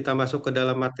kita masuk ke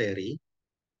dalam materi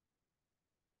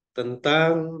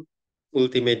tentang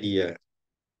multimedia.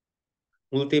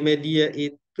 Multimedia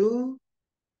itu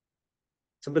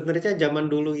sebenarnya zaman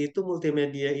dulu itu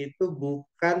multimedia itu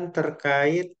bukan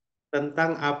terkait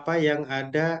tentang apa yang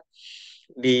ada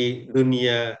di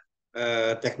dunia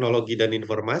teknologi dan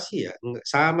informasi ya.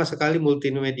 Sama sekali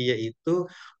multimedia itu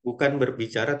bukan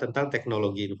berbicara tentang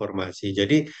teknologi informasi.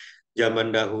 Jadi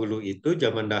zaman dahulu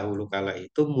kala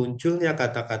itu munculnya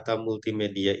kata-kata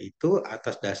multimedia itu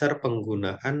atas dasar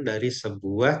penggunaan dari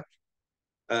sebuah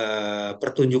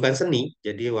pertunjukan seni.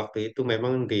 Jadi waktu itu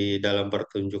memang di dalam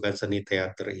pertunjukan seni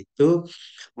teater itu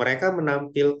mereka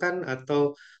menampilkan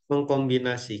atau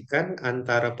mengkombinasikan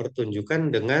antara pertunjukan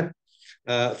dengan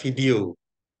video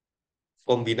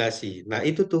kombinasi. Nah,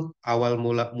 itu tuh awal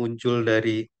mula muncul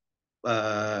dari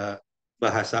eh,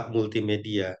 bahasa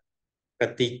multimedia.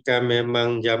 Ketika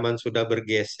memang zaman sudah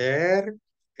bergeser,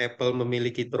 Apple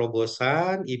memiliki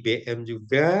terobosan, IBM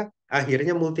juga,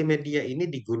 akhirnya multimedia ini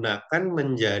digunakan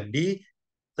menjadi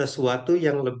sesuatu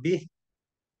yang lebih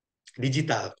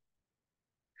digital.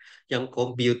 Yang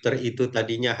komputer itu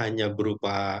tadinya hanya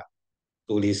berupa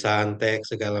tulisan,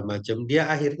 teks, segala macam, dia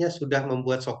akhirnya sudah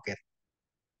membuat soket.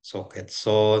 Soket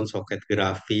sound, soket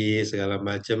grafis, segala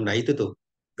macam. Nah, itu tuh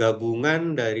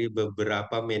gabungan dari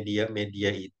beberapa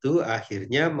media-media itu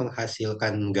akhirnya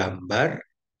menghasilkan gambar,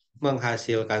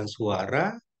 menghasilkan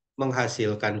suara,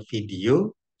 menghasilkan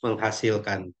video,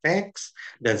 menghasilkan teks,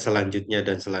 dan selanjutnya.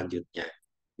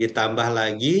 Ditambah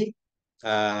lagi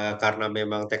karena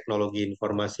memang teknologi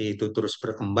informasi itu terus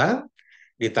berkembang,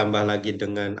 ditambah lagi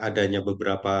dengan adanya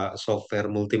beberapa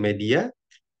software multimedia.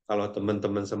 Kalau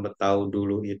teman-teman sempat tahu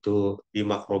dulu itu di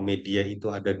Makromedia itu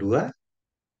ada dua,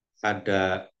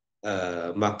 ada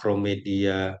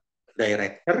Makromedia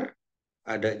Director,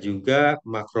 ada juga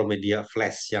Makromedia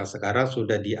Flash yang sekarang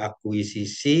sudah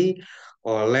diakuisisi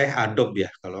oleh Adobe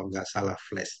ya, kalau nggak salah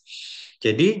Flash.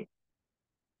 Jadi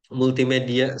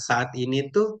multimedia saat ini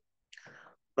tuh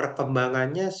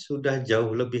perkembangannya sudah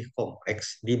jauh lebih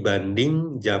kompleks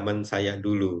dibanding zaman saya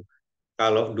dulu.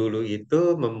 Kalau dulu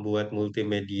itu membuat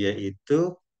multimedia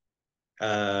itu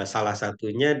salah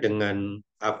satunya dengan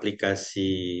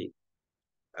aplikasi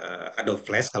Adobe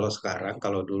Flash kalau sekarang,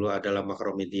 kalau dulu adalah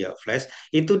Makromedia Flash,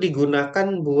 itu digunakan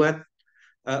buat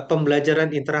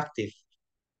pembelajaran interaktif.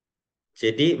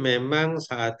 Jadi memang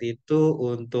saat itu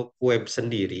untuk web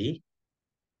sendiri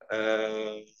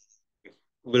eh,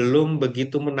 belum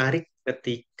begitu menarik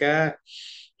ketika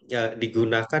ya,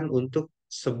 digunakan untuk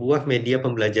sebuah media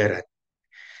pembelajaran.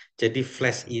 Jadi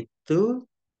Flash itu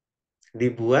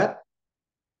dibuat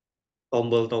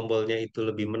tombol-tombolnya itu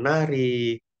lebih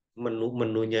menarik,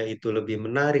 menu-menunya itu lebih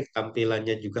menarik,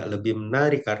 tampilannya juga lebih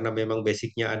menarik karena memang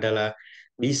basicnya adalah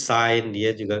desain,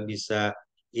 dia juga bisa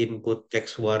input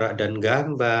teks suara dan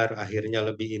gambar, akhirnya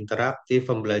lebih interaktif,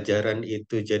 pembelajaran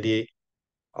itu jadi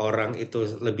orang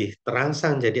itu lebih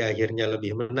terangsang, jadi akhirnya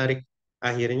lebih menarik.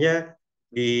 Akhirnya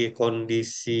di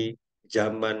kondisi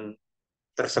zaman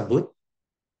tersebut,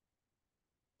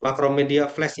 Makromedia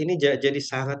Flash ini jadi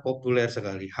sangat populer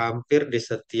sekali. Hampir di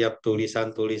setiap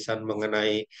tulisan-tulisan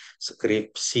mengenai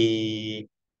skripsi,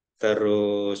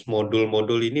 terus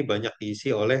modul-modul ini banyak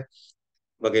diisi oleh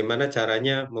bagaimana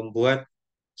caranya membuat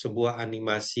sebuah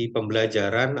animasi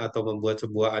pembelajaran atau membuat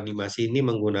sebuah animasi ini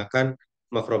menggunakan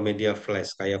Makromedia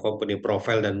Flash, kayak company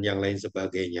profile dan yang lain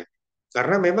sebagainya.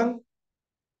 Karena memang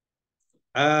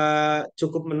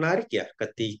cukup menarik ya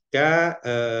ketika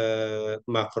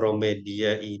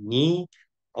Makromedia ini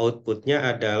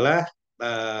outputnya adalah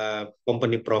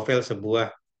company profile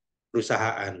sebuah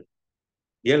perusahaan.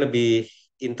 Dia lebih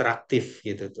interaktif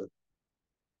gitu tuh.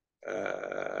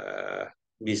 Eh,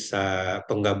 Bisa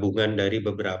penggabungan dari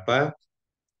beberapa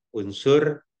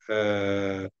unsur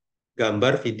eh,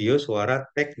 gambar, video, suara,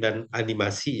 teks, dan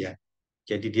animasi ya.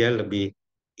 Jadi dia lebih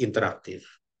interaktif.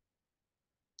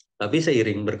 Tapi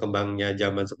seiring berkembangnya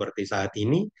zaman seperti saat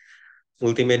ini,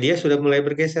 multimedia sudah mulai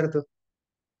bergeser tuh.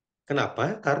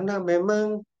 Kenapa? Karena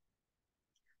memang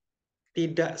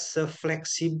tidak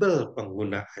sefleksibel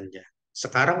penggunaannya.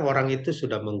 Sekarang orang itu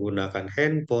sudah menggunakan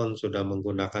handphone, sudah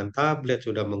menggunakan tablet,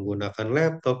 sudah menggunakan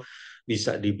laptop,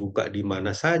 bisa dibuka di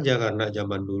mana saja karena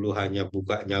zaman dulu hanya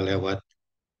bukanya lewat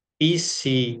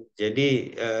PC.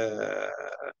 Jadi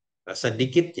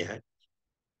sedikitnya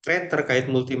tren terkait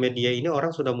multimedia ini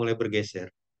orang sudah mulai bergeser.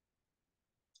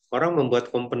 Orang membuat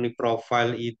company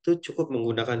profile itu cukup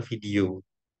menggunakan video.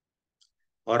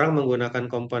 Orang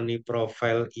menggunakan company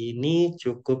profile ini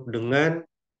cukup dengan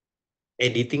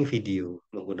editing video,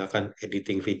 menggunakan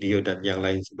editing video dan yang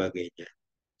lain sebagainya.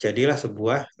 Jadilah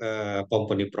sebuah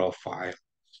company profile.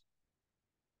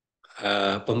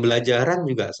 Pembelajaran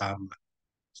juga sama.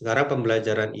 Sekarang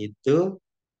pembelajaran itu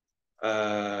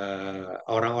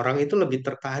orang-orang itu lebih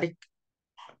tertarik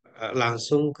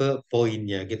langsung ke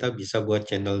poinnya. Kita bisa buat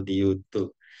channel di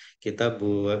YouTube, kita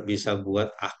bisa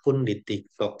buat akun di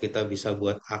TikTok, kita bisa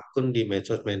buat akun di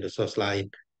medsos-medsos lain.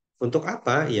 Untuk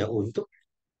apa? Ya untuk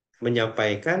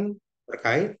menyampaikan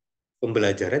terkait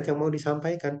pembelajaran yang mau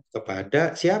disampaikan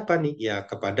kepada siapa nih? Ya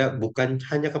kepada bukan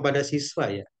hanya kepada siswa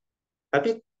ya,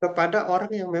 tapi kepada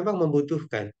orang yang memang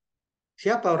membutuhkan.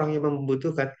 Siapa orang yang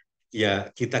membutuhkan?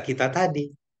 Ya kita-kita tadi,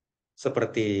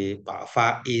 seperti Pak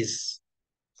Faiz,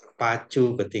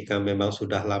 Pacu ketika memang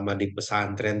sudah lama di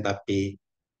pesantren tapi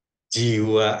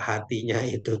jiwa hatinya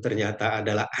itu ternyata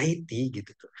adalah IT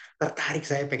gitu tuh. Tertarik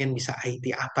saya pengen bisa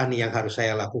IT, apa nih yang harus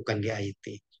saya lakukan di IT?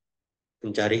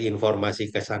 Mencari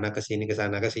informasi ke sana ke sini ke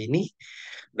sana ke sini,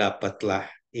 dapatlah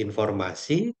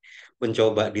informasi,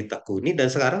 mencoba ditekuni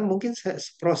dan sekarang mungkin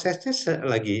prosesnya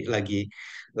lagi lagi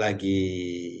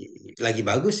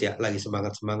bagus ya, lagi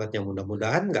semangat semangatnya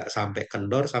mudah-mudahan nggak sampai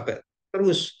kendor sampai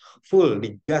terus full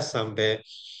digas sampai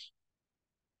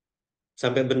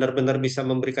sampai benar-benar bisa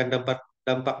memberikan dampak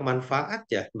dampak manfaat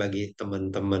ya bagi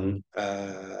teman-teman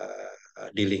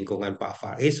di lingkungan Pak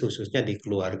Faiz khususnya di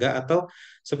keluarga atau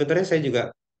sebenarnya saya juga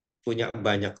punya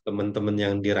banyak teman-teman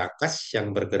yang di Rakas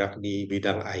yang bergerak di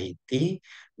bidang IT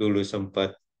dulu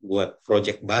sempat buat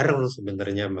project bareng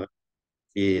sebenarnya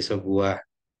di sebuah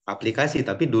aplikasi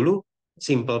tapi dulu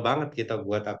simple banget kita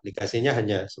buat aplikasinya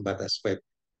hanya sebatas web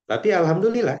tapi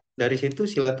alhamdulillah dari situ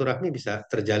silaturahmi bisa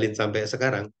terjalin sampai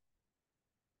sekarang.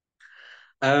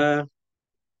 Eh,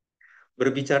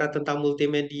 Berbicara tentang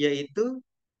multimedia itu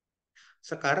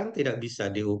sekarang tidak bisa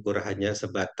diukur hanya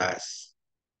sebatas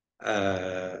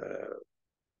eh,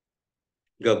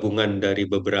 gabungan dari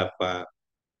beberapa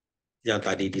yang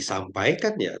tadi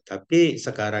disampaikan ya, tapi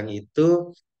sekarang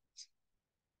itu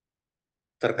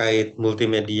terkait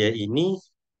multimedia ini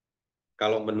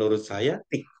Kalau menurut saya,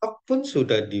 TikTok pun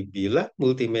sudah dibilang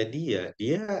multimedia.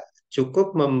 Dia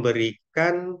cukup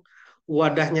memberikan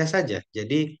wadahnya saja.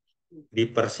 Jadi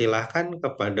dipersilahkan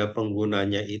kepada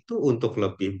penggunanya itu untuk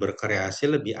lebih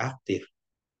berkreasi, lebih aktif.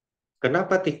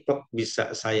 Kenapa TikTok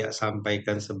bisa saya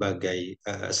sampaikan sebagai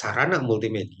sarana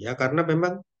multimedia? Karena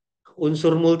memang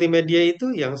unsur multimedia itu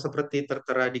yang seperti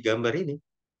tertera di gambar ini.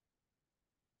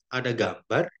 Ada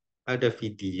gambar, ada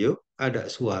video, ada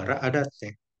suara, ada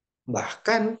teks.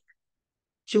 Bahkan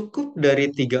cukup dari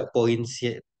 3 poin,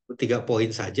 3 poin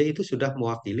saja itu sudah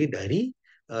mewakili dari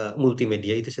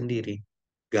multimedia itu sendiri.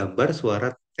 Gambar,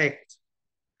 suara, teks.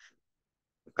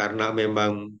 Karena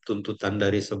memang tuntutan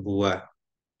dari sebuah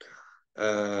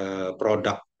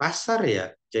produk pasar ya.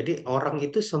 Jadi orang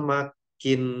itu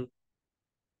semakin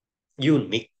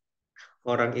unik,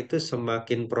 orang itu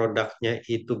semakin produknya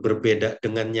itu berbeda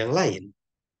dengan yang lain,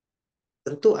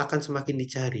 tentu akan semakin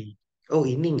dicari. Oh,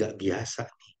 ini nggak biasa.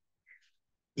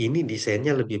 Ini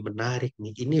desainnya lebih menarik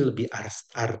nih. Ini lebih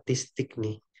artistik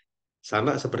nih.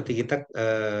 Sama seperti kita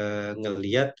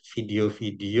ngeliat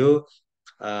video-video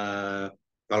eh,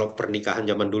 kalau pernikahan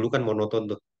zaman dulu kan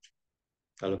monoton tuh.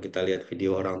 Kalau kita lihat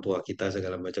video orang tua kita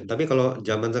segala macam. Tapi kalau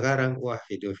zaman sekarang, wah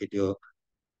video-video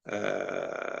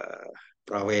eh,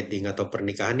 prawedding atau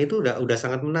pernikahan itu udah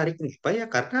sangat menarik nih. Apa ya?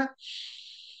 Karena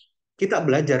kita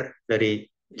belajar dari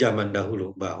zaman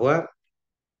dahulu bahwa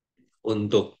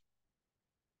untuk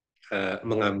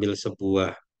mengambil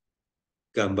sebuah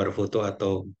gambar, foto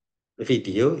atau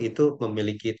video itu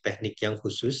memiliki teknik yang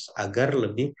khusus agar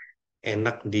lebih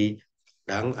enak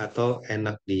dipandang atau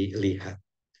enak dilihat.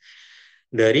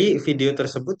 Dari video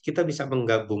tersebut kita bisa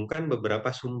menggabungkan beberapa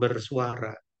sumber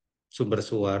suara. Sumber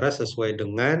suara sesuai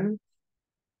dengan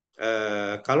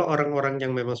kalau orang-orang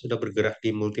yang memang sudah bergerak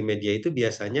di multimedia itu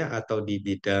biasanya atau di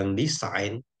bidang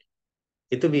desain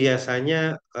itu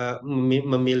biasanya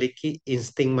memiliki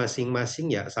insting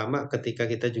masing-masing ya sama ketika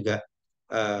kita juga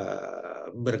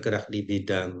bergerak di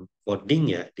bidang coding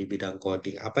ya di bidang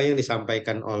coding apa yang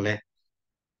disampaikan oleh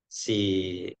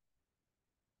si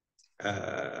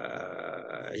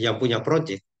yang punya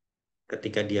project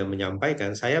ketika dia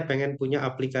menyampaikan saya pengen punya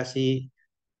aplikasi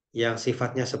yang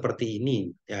sifatnya seperti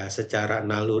ini ya secara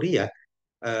naluri ya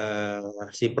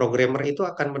si programmer itu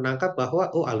akan menangkap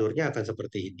bahwa oh alurnya akan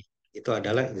seperti ini. Itu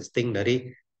adalah insting dari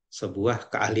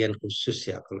sebuah keahlian khusus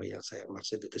ya kalau yang saya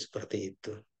maksud itu seperti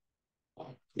itu.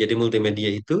 Jadi multimedia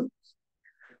itu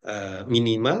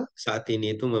minimal saat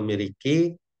ini itu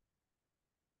memiliki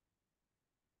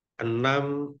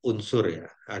 6 unsur ya.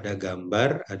 Ada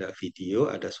gambar, ada video,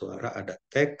 ada suara, ada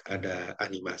teks, ada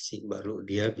animasi. Baru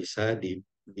dia bisa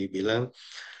dibilang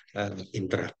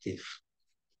interaktif.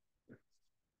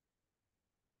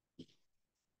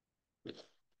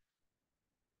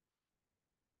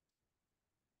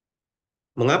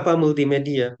 Mengapa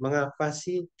multimedia? Mengapa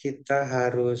sih kita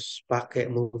harus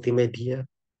pakai multimedia?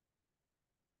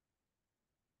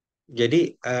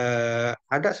 Jadi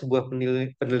ada sebuah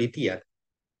penelitian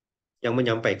yang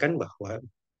menyampaikan bahwa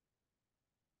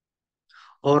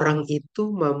orang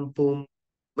itu mampu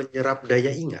menyerap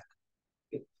daya ingat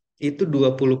itu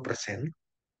 20%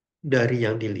 dari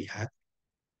yang dilihat,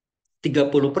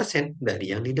 30%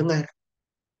 dari yang didengar.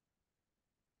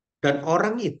 Dan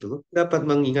orang itu dapat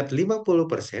mengingat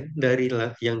 50% dari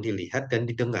yang dilihat dan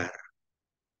didengar.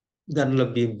 Dan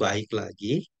lebih baik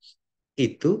lagi,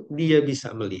 itu dia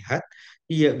bisa melihat,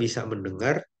 dia bisa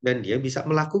mendengar, dan dia bisa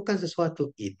melakukan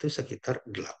sesuatu. Itu sekitar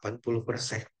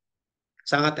 80%.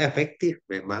 Sangat efektif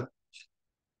memang.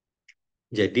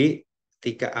 Jadi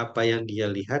ketika apa yang dia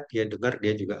lihat, dia dengar,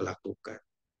 dia juga lakukan.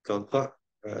 Contoh,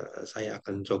 saya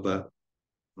akan coba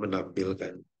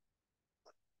menampilkan.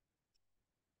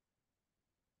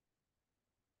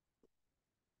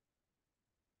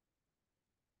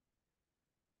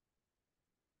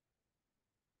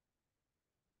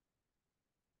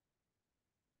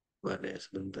 Mana ya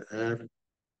sebentar.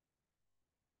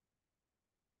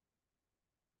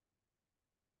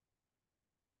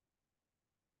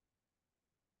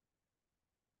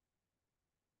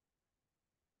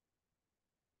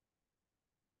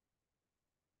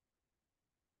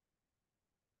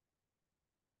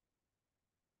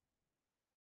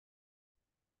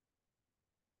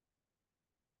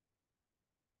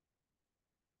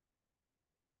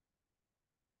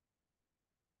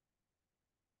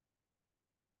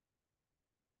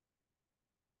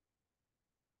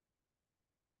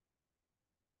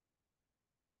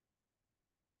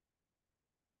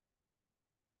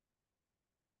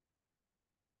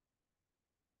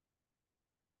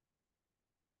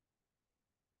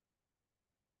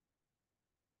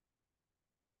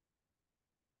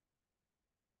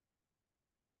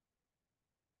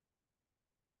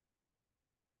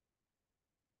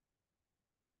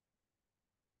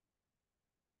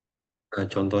 Nah,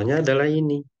 contohnya adalah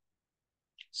ini,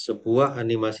 sebuah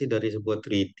animasi dari sebuah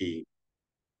 3D.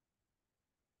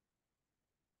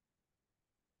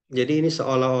 Jadi ini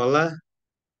seolah-olah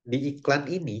di iklan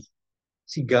ini,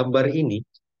 si gambar ini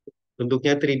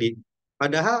bentuknya 3D.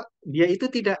 Padahal dia itu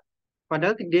tidak,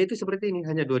 padahal dia itu seperti ini,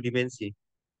 hanya dua dimensi.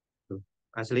 Tuh.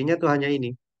 Aslinya tuh hanya ini,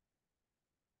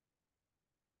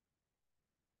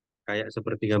 kayak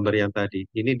seperti gambar yang tadi.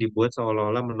 Ini dibuat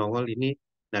seolah-olah menongol ini,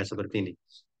 nah seperti ini.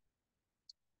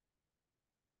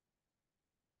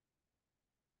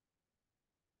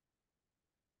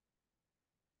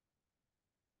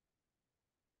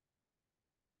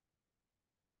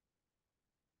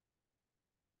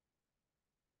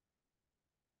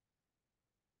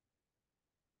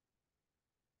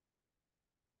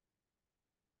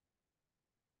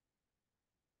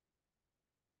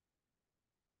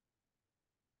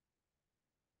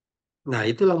 Nah,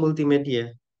 itulah multimedia.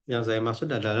 Yang saya maksud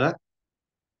adalah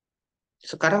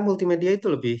sekarang multimedia itu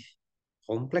lebih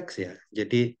kompleks ya.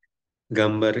 Jadi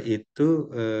gambar itu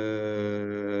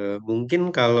mungkin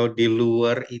kalau di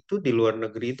luar itu, di luar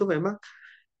negeri itu memang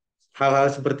hal-hal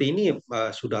seperti ini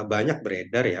sudah banyak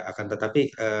beredar ya. Akan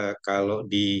tetapi kalau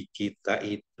di kita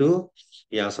itu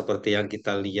yang seperti yang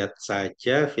kita lihat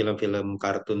saja, film-film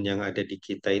kartun yang ada di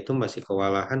kita itu masih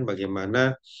kewalahan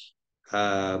bagaimana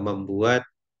membuat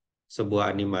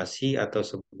sebuah animasi atau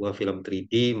sebuah film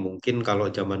 3D. Mungkin kalau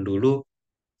zaman dulu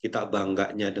kita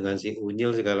bangganya dengan si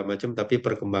Unyil segala macam, tapi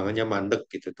perkembangannya mandek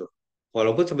gitu tuh.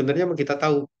 Walaupun sebenarnya kita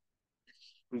tahu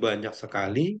banyak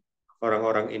sekali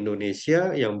orang-orang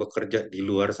Indonesia yang bekerja di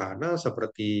luar sana,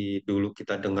 seperti dulu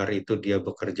kita dengar itu dia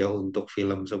bekerja untuk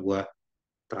film sebuah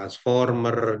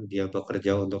Transformer, dia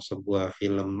bekerja untuk sebuah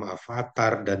film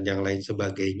Avatar dan yang lain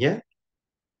sebagainya.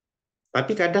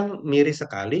 Tapi kadang miris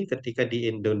sekali ketika di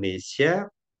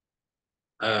Indonesia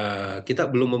kita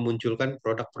belum memunculkan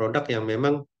produk-produk yang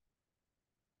memang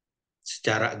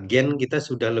secara gen kita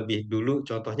sudah lebih dulu,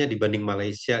 contohnya dibanding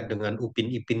Malaysia dengan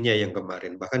Upin Ipinnya yang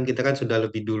kemarin. Bahkan kita kan sudah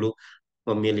lebih dulu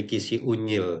memiliki si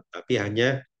Unyil, tapi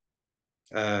hanya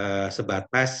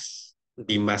sebatas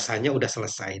di masanya udah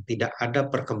selesai, tidak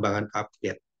ada perkembangan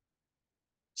update.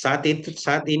 Saat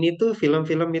ini tuh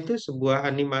film-film itu sebuah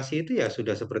animasi itu ya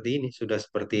sudah seperti ini, sudah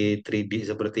seperti 3D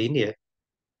seperti ini ya.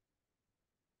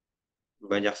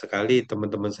 Banyak sekali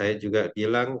teman-teman saya juga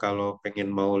bilang kalau pengen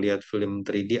mau lihat film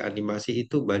 3D animasi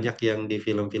itu banyak yang di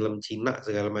film-film Cina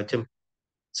segala macam.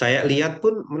 Saya lihat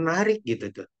pun menarik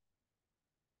gitu tuh.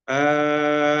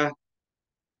 eh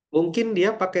Mungkin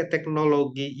dia pakai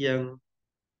teknologi yang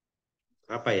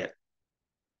apa ya?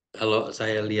 Kalau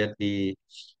saya lihat di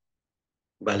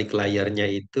balik layarnya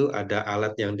itu ada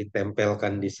alat yang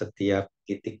ditempelkan di setiap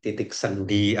titik-titik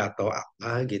sendi atau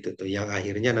apa gitu tuh, yang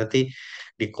akhirnya nanti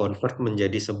dikonvert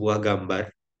menjadi sebuah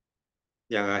gambar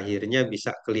yang akhirnya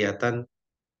bisa kelihatan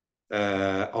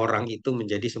orang itu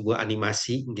menjadi sebuah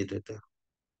animasi gitu tuh.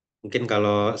 Mungkin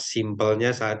kalau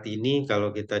simpelnya saat ini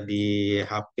kalau kita di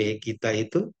HP kita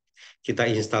itu kita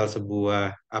install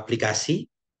sebuah aplikasi,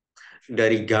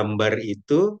 dari gambar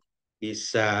itu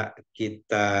bisa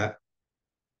kita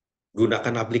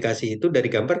gunakan aplikasi itu, dari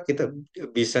gambar kita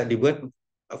bisa dibuat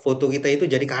foto kita itu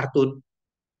jadi kartun.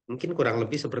 Mungkin kurang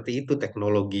lebih seperti itu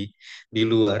teknologi di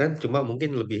luaran, cuma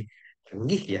mungkin lebih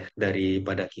canggih ya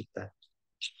daripada kita.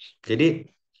 Jadi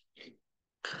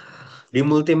di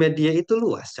multimedia itu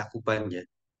luas cakupannya,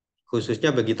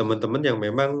 khususnya bagi teman-teman yang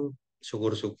memang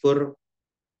syukur-syukur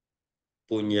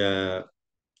punya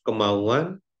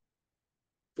kemauan,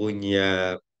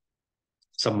 punya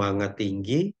semangat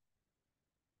tinggi,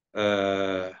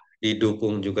 eh,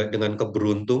 didukung juga dengan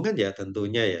keberuntungan ya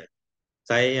tentunya ya.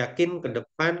 Saya yakin ke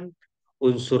depan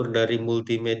unsur dari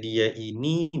multimedia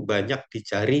ini banyak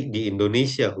dicari di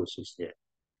Indonesia khususnya.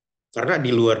 Karena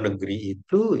di luar negeri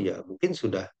itu ya mungkin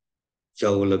sudah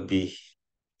jauh lebih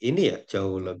ini ya,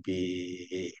 jauh lebih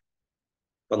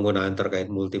penggunaan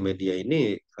terkait multimedia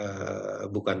ini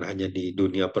bukan hanya di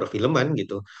dunia perfilman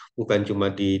gitu, bukan cuma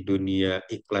di dunia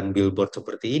iklan billboard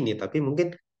seperti ini, tapi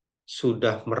mungkin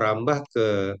sudah merambah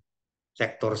ke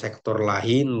sektor-sektor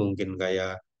lain, mungkin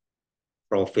kayak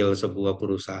profil sebuah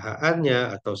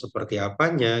perusahaannya atau seperti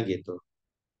apanya gitu,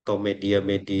 atau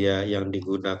media-media yang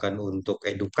digunakan untuk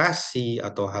edukasi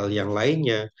atau hal yang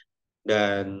lainnya.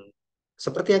 Dan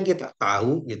seperti yang kita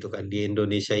tahu gitu kan, di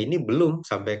Indonesia ini belum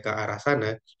sampai ke arah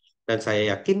sana. Dan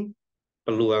saya yakin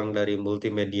peluang dari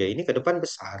multimedia ini ke depan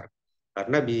besar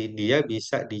karena dia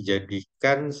bisa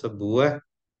dijadikan sebuah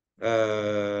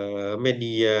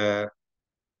media,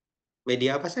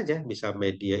 media apa saja, bisa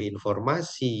media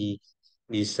informasi,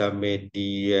 bisa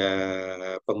media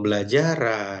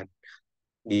pembelajaran,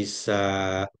 bisa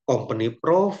company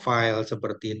profile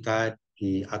seperti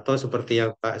tadi, atau seperti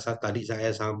yang tadi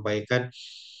saya sampaikan,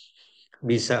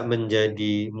 bisa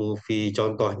menjadi movie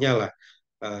contohnya lah.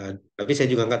 Eh, tapi saya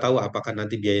juga nggak tahu apakah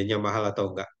nanti biayanya mahal atau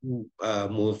enggak.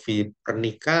 Movie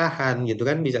pernikahan gitu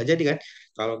kan bisa jadi kan.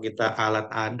 Kalau kita alat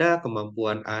ada,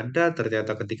 kemampuan ada,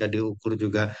 ternyata ketika diukur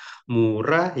juga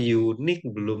murah, unik,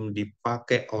 belum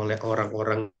dipakai oleh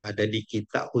orang-orang ada di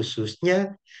kita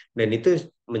khususnya, dan itu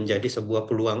menjadi sebuah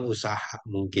peluang usaha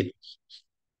mungkin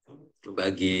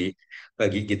bagi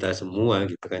bagi kita semua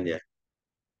gitu kan ya.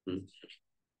 Hmm.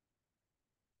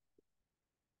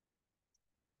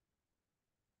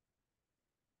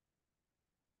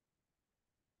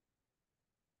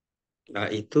 Nah,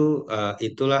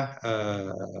 itulah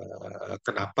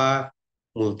kenapa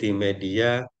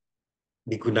multimedia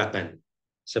digunakan.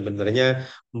 Sebenarnya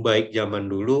baik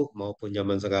zaman dulu maupun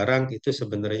zaman sekarang itu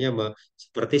sebenarnya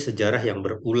seperti sejarah yang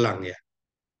berulang ya.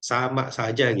 Sama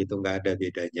saja gitu, nggak ada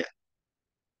bedanya.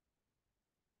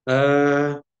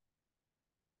 Eh,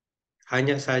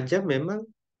 hanya saja memang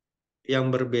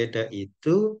yang berbeda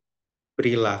itu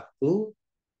perilaku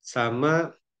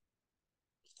sama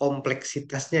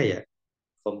kompleksitasnya ya.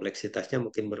 Kompleksitasnya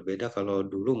mungkin berbeda. Kalau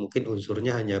dulu mungkin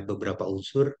unsurnya hanya beberapa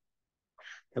unsur,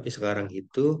 tapi sekarang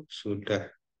itu sudah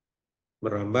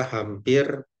merambah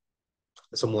hampir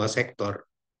semua sektor,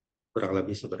 kurang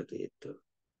lebih seperti itu.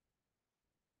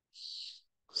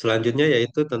 Selanjutnya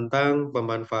yaitu tentang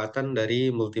pemanfaatan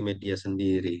dari multimedia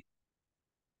sendiri.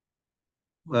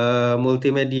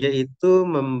 Multimedia itu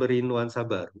memberi nuansa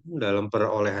baru dalam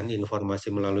perolehan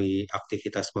informasi melalui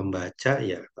aktivitas membaca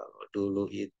ya. Kalau dulu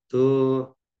itu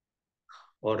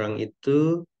orang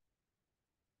itu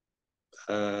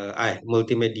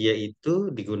multimedia itu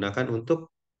digunakan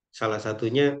untuk salah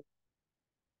satunya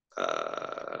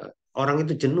eh, orang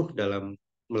itu jenuh dalam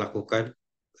melakukan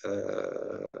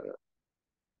eh,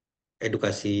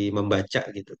 edukasi membaca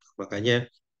gitu. Makanya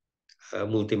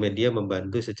multimedia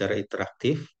membantu secara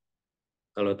interaktif.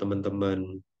 Kalau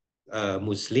teman-teman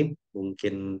Muslim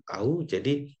mungkin tahu,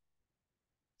 jadi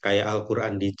kayak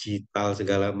Al-Quran digital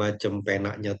segala macam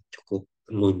penanya cukup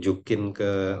nunjukin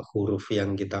ke huruf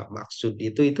yang kita maksud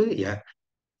itu ya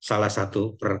salah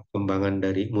satu perkembangan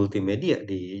dari multimedia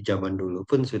di zaman dulu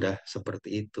pun sudah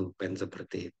seperti itu, pen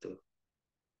seperti itu.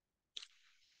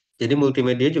 Jadi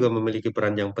multimedia juga memiliki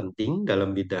peran yang penting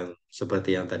dalam bidang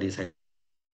seperti yang tadi saya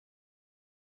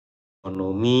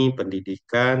ekonomi,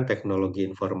 pendidikan, teknologi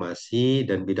informasi,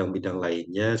 dan bidang-bidang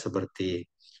lainnya seperti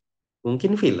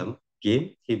mungkin film,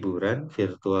 game, hiburan,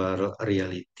 virtual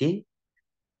reality,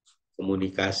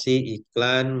 komunikasi,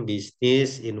 iklan,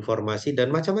 bisnis, informasi,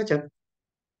 dan macam-macam.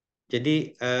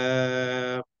 Jadi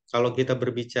kalau kita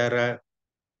berbicara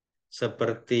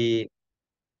seperti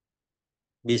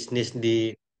bisnis di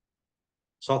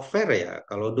software ya,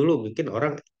 kalau dulu mungkin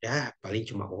orang ya paling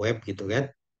cuma web gitu kan,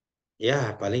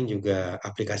 ya paling juga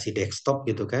aplikasi desktop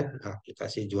gitu kan,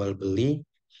 aplikasi jual beli,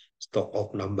 stok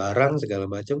opnam barang segala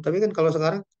macam. Tapi kan kalau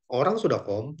sekarang orang sudah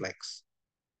kompleks.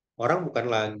 Orang bukan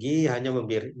lagi hanya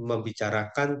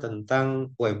membicarakan tentang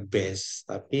web base,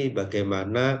 tapi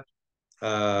bagaimana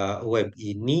web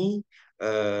ini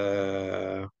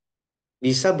eh,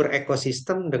 bisa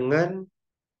berekosistem dengan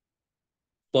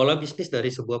pola bisnis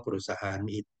dari sebuah perusahaan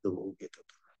itu gitu.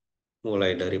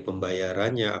 Mulai dari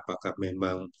pembayarannya, apakah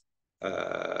memang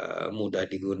mudah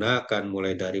digunakan,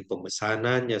 mulai dari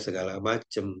pemesanannya segala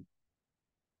macam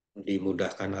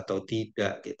dimudahkan atau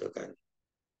tidak gitu kan.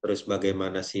 Terus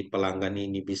bagaimana si pelanggan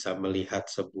ini bisa melihat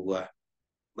sebuah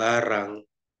barang,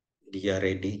 dia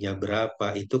ready-nya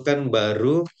berapa, itu kan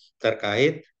baru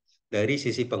terkait dari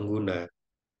sisi pengguna.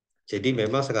 Jadi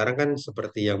memang sekarang kan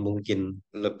seperti yang mungkin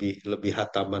lebih lebih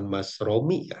hataman Mas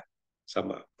Romi ya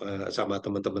sama sama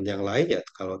teman-teman yang lain ya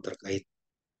kalau terkait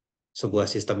sebuah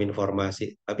sistem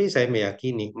informasi. Tapi saya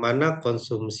meyakini mana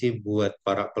konsumsi buat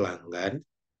para pelanggan,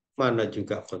 mana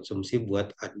juga konsumsi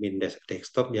buat admin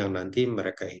desktop yang nanti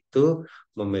mereka itu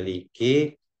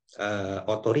memiliki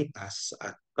otoritas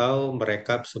atau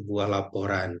mereka sebuah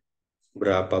laporan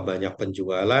berapa banyak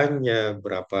penjualannya,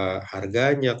 berapa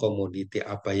harganya, komoditi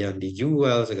apa yang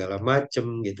dijual, segala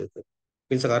macem gitu tuh.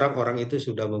 Mungkin sekarang orang itu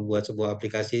sudah membuat sebuah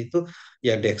aplikasi itu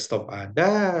ya desktop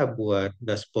ada, buat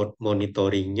dashboard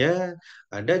monitoringnya,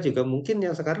 ada juga mungkin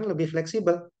yang sekarang lebih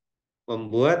fleksibel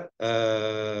membuat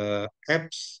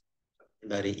apps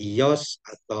dari iOS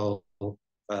atau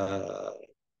eh,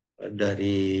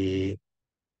 dari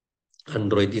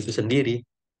Android itu sendiri.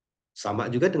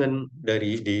 Sama juga dengan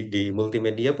di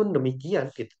multimedia pun demikian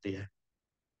gitu ya.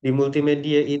 Di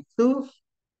multimedia itu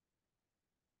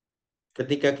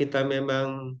ketika kita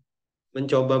memang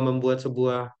mencoba membuat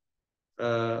sebuah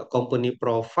company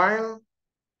profile,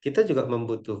 kita juga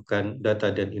membutuhkan data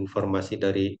dan informasi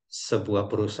dari sebuah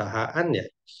perusahaan ya.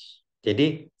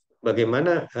 Jadi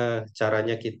bagaimana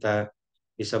caranya kita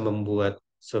bisa membuat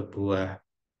sebuah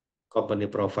company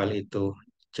profile itu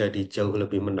jadi jauh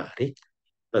lebih menarik?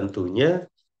 Tentunya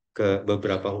ke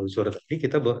beberapa unsur tadi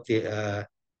kita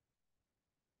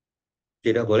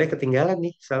tidak boleh ketinggalan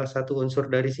nih salah satu unsur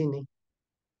dari sini.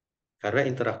 Karena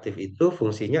interaktif itu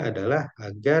fungsinya adalah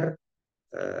agar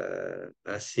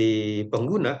si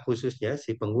pengguna, khususnya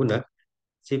si pengguna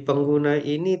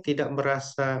ini tidak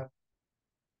merasa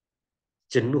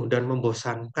jenuh dan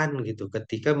membosankan gitu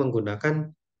ketika menggunakan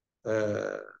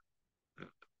eh,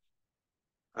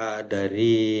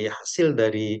 dari hasil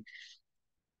dari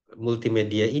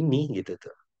multimedia ini gitu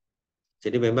tuh.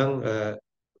 Jadi memang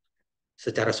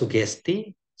secara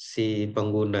sugesti si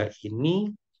pengguna ini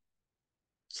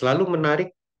selalu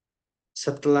menarik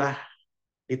setelah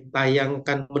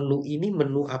ditayangkan menu ini,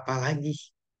 menu apa lagi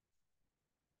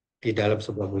di dalam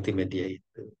sebuah multimedia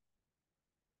itu.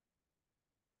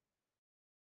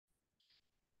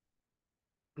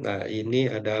 Nah, ini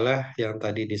adalah yang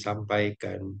tadi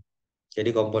disampaikan. Jadi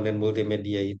komponen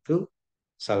multimedia itu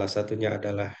salah satunya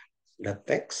adalah ada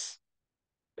teks.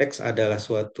 Teks adalah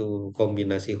suatu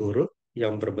kombinasi huruf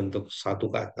yang berbentuk satu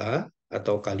kata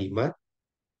atau kalimat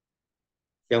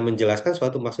yang menjelaskan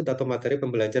suatu maksud atau materi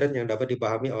pembelajaran yang dapat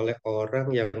dipahami oleh orang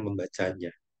yang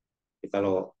membacanya. Jadi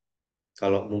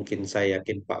kalau mungkin saya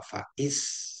yakin Pak Faiz,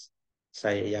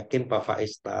 saya yakin Pak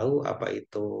Faiz tahu apa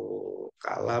itu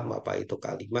kalam, apa itu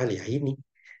kalimat, ya ini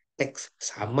teks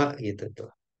sama gitu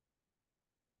tuh.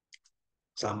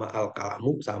 Sama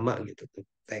al-kalamu sama gitu tuh,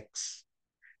 teks.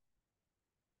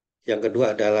 Yang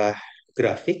kedua adalah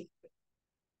grafik.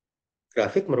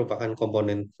 Grafik merupakan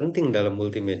komponen penting dalam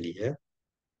multimedia.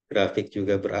 Grafik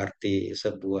juga berarti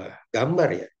sebuah gambar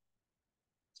ya,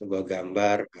 sebuah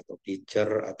gambar atau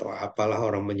picture atau apalah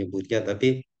orang menyebutnya,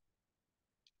 tapi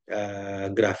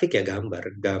grafik ya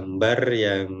gambar, gambar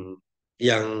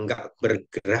yang nggak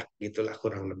bergerak gitulah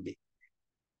kurang lebih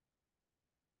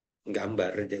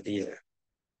gambar. Jadi ya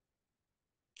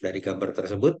dari gambar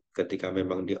tersebut ketika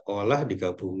memang diolah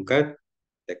digabungkan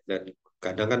dan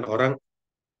kadang kan orang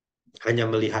hanya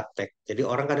melihat teks. Jadi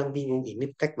orang kadang bingung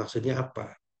ini teks maksudnya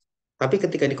apa. Tapi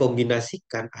ketika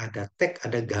dikombinasikan ada teks,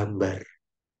 ada gambar.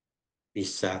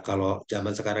 Bisa kalau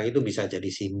zaman sekarang itu bisa jadi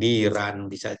sindiran,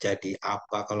 bisa jadi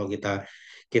apa kalau kita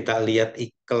kita lihat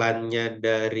iklannya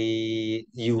dari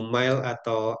Umail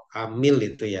atau Amil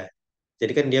itu ya.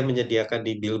 Jadi kan dia menyediakan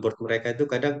di billboard mereka itu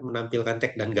kadang menampilkan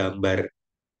teks dan gambar.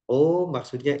 Oh,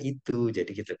 maksudnya itu. Jadi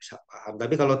kita bisa paham.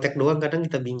 Tapi kalau teks doang kadang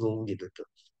kita bingung gitu tuh.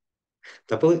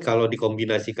 Tapi kalau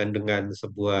dikombinasikan dengan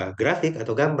sebuah grafik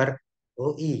atau gambar,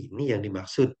 oh ini yang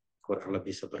dimaksud kurang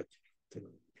lebih seperti itu.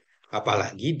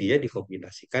 Apalagi dia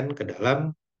dikombinasikan ke dalam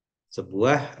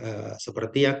sebuah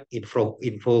seperti yang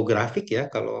infografik ya.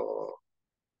 Kalau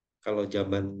kalau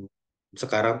zaman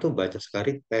sekarang tuh banyak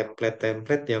sekali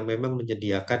template-template yang memang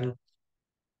menyediakan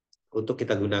untuk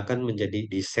kita gunakan menjadi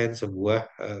desain sebuah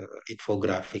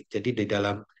infografik. Jadi di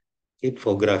dalam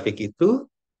infografik itu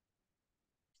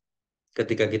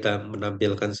ketika kita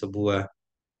menampilkan sebuah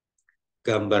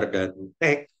gambar dan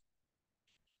teks,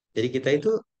 jadi kita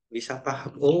itu bisa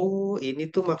paham, oh ini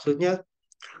tuh maksudnya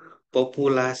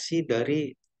populasi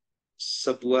dari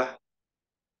sebuah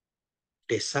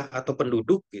desa atau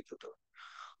penduduk gitu tuh.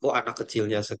 Oh anak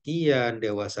kecilnya sekian,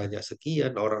 dewasanya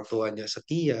sekian, orang tuanya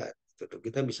sekian, gitu tuh.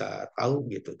 Kita bisa tahu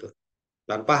gitu tuh.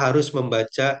 Tanpa harus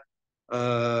membaca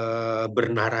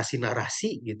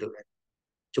bernarasi-narasi gitu kan.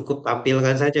 Cukup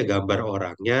tampilkan saja gambar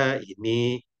orangnya,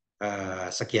 ini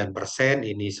sekian persen,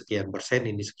 ini sekian persen,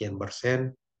 ini sekian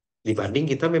persen. Dibanding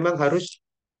kita memang harus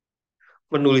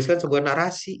menuliskan sebuah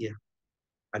narasi ya.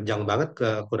 Panjang banget ke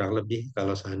kurang lebih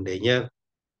kalau seandainya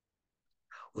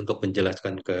untuk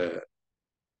menjelaskan ke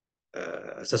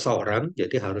seseorang,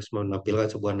 jadi harus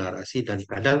menampilkan sebuah narasi dan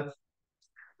kadang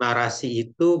narasi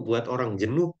itu buat orang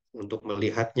jenuh untuk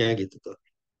melihatnya gitu tuh.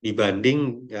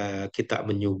 Dibanding kita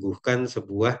menyuguhkan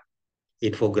sebuah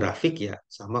infografik ya,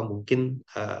 sama mungkin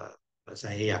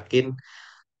saya yakin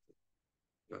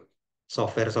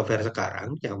software-software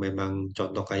sekarang yang memang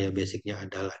contoh kayak basicnya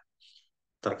adalah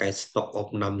terkait stok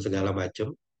opnam segala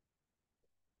macam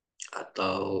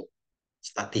atau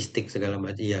statistik segala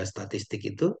macam ya statistik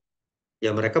itu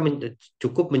ya mereka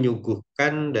cukup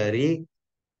menyuguhkan dari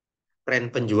tren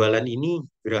penjualan ini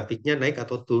grafiknya naik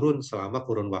atau turun selama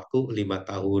kurun waktu 5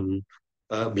 tahun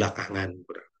belakangan.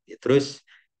 Terus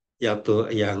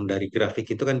yang dari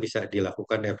grafik itu kan bisa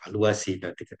dilakukan evaluasi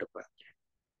nanti ke depan.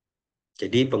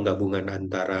 Jadi penggabungan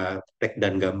antara teks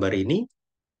dan gambar ini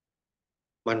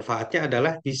Manfaatnya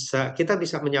adalah kita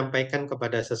bisa menyampaikan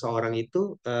kepada seseorang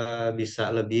itu bisa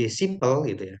lebih simpel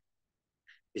gitu ya.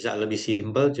 Bisa lebih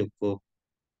simpel, cukup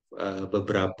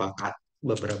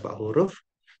beberapa huruf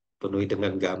penuhi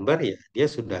dengan gambar ya dia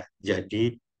sudah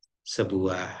jadi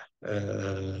sebuah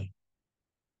eh,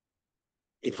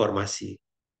 informasi.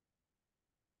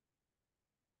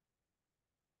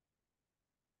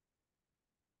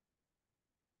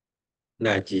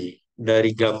 Nah, Ji,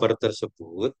 dari gambar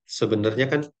tersebut sebenarnya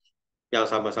kan yang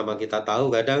sama-sama kita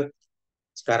tahu kadang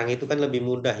sekarang itu kan lebih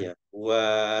mudah ya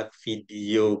buat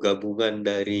video gabungan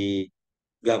dari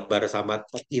gambar sama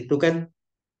teks itu kan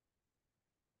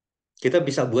kita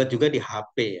bisa buat juga di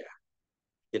HP ya.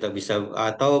 Kita bisa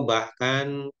atau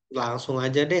bahkan langsung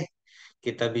aja deh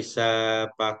kita bisa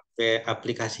pakai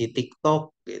aplikasi TikTok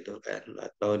gitu kan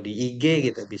atau di IG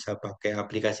kita bisa pakai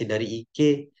aplikasi dari IG.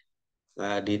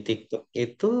 Nah, di TikTok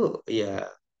itu ya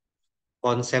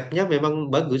konsepnya memang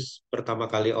bagus. Pertama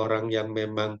kali orang yang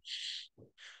memang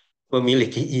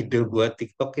memiliki ide buat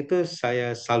TikTok itu saya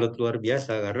salut luar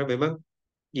biasa karena memang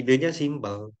idenya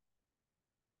simpel.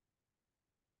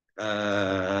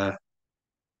 Eh,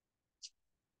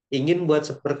 ingin buat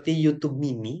seperti YouTube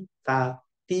mini,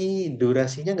 tapi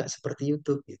durasinya nggak seperti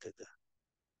YouTube gitu tuh.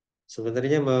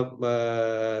 Sebenarnya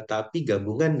tapi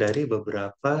gabungan dari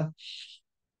beberapa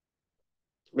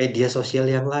media sosial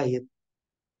yang lain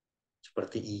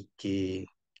seperti IG,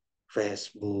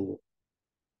 Facebook,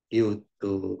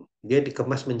 YouTube. Dia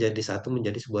dikemas menjadi satu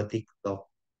menjadi sebuah TikTok.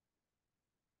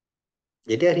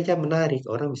 Jadi akhirnya menarik,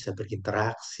 orang bisa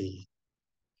berinteraksi,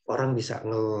 orang bisa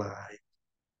nge-like,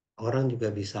 orang juga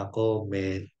bisa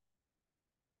komen,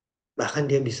 bahkan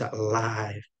dia bisa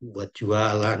live buat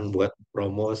jualan, buat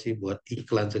promosi, buat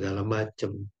iklan segala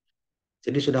macem.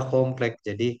 Jadi sudah kompleks.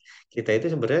 Jadi kita itu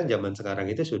sebenarnya zaman sekarang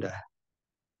itu sudah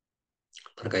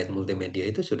terkait multimedia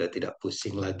itu sudah tidak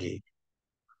pusing lagi.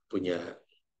 Punya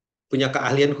punya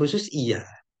keahlian khusus iya.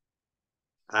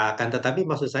 Akan tetapi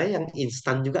maksud saya yang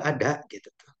instan juga ada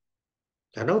gitu.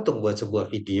 Karena untuk buat sebuah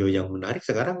video yang menarik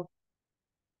sekarang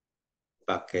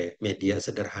pakai media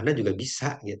sederhana juga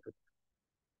bisa gitu.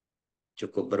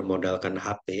 Cukup bermodalkan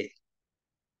HP.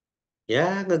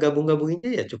 Ya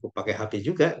ngegabung-gabunginnya ya cukup pakai HP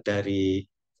juga dari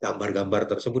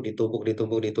gambar-gambar tersebut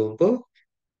ditumpuk,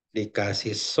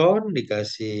 dikasih sound,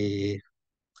 dikasih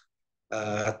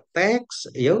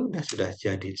teks, ya udah sudah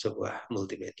jadi sebuah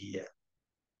multimedia.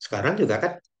 Sekarang juga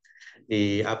kan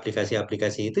di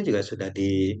aplikasi-aplikasi itu juga sudah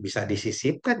bisa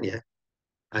disisipkan ya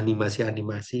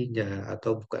animasi-animasinya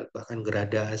atau bukan bahkan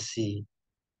gradasi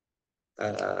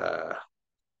eh,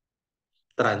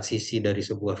 transisi dari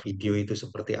sebuah video itu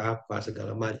seperti apa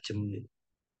segala macam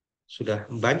sudah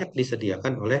banyak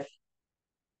disediakan oleh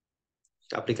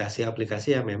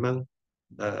aplikasi-aplikasi yang memang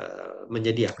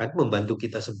menyediakan membantu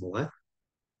kita semua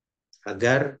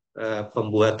agar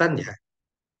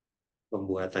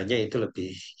pembuatannya itu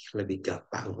lebih lebih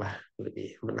gampang lah,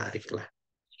 lebih menarik lah.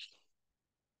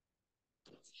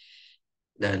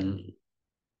 Dan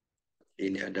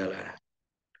ini adalah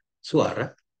suara.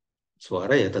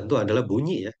 Suara ya tentu adalah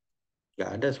bunyi ya.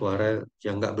 Nggak ada suara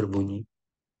yang nggak berbunyi.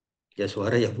 Ya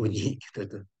suara yang bunyi gitu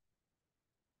tuh.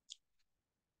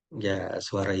 Ya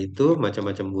suara itu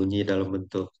macam-macam bunyi dalam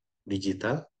bentuk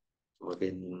digital.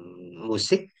 Mungkin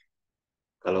musik.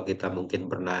 Kalau kita mungkin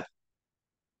pernah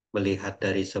melihat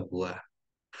dari sebuah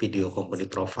video company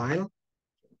profile,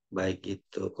 baik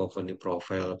itu company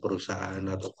profile perusahaan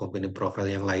atau company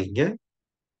profile yang lainnya.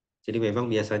 Jadi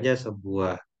memang biasanya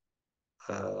sebuah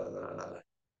eh,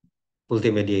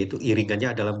 multimedia itu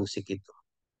iringannya adalah musik itu.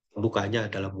 Bukanya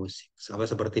adalah musik. Sama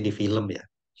seperti di film ya.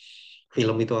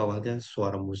 Film itu awalnya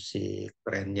suara musik,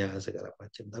 trennya segala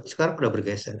macam. Tapi sekarang udah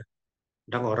bergeser.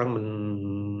 Kadang orang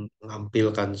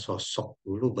menampilkan sosok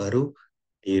dulu baru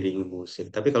diiringi musik.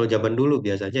 Tapi kalau zaman dulu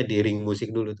biasanya diiringi musik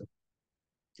dulu tuh.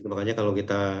 Itu makanya kalau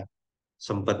kita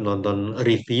sempat nonton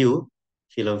review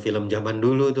film-film zaman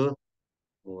dulu tuh,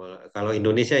 kalau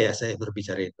Indonesia ya saya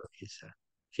berbicara Indonesia.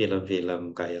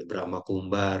 Film-film kayak Brahma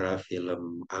Kumbara,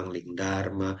 film Angling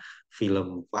Dharma,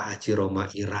 film Pak Haji Roma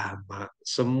Irama,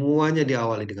 semuanya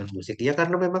diawali dengan musik. Ya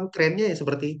karena memang trennya ya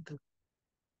seperti itu.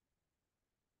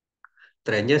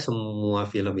 Trennya semua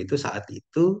film itu saat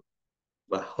itu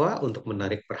bahwa untuk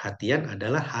menarik perhatian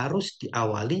adalah harus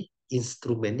diawali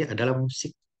instrumennya adalah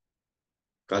musik.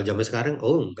 Kalau zaman sekarang,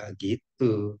 oh enggak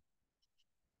gitu.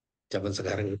 Zaman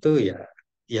sekarang itu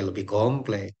ya lebih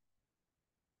kompleks.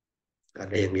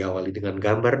 Ada yang diawali dengan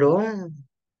gambar doang,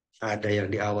 ada yang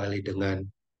diawali dengan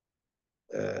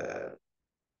eh,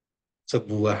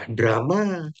 sebuah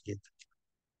drama gitu.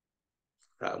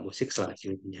 Nah, musik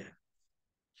selanjutnya.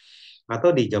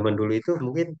 Atau di zaman dulu itu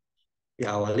mungkin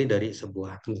diawali dari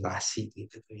sebuah narasi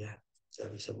gitu ya.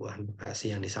 Dari sebuah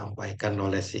narasi yang disampaikan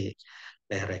oleh si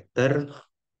director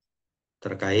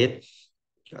terkait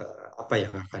apa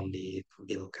yang akan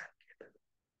ditampilkan.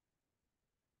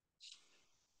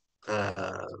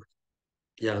 Eh,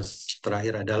 yang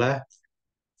terakhir adalah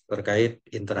terkait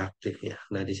interaktif ya.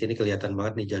 Nah, di sini kelihatan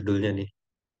banget nih jadulnya nih.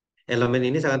 Elemen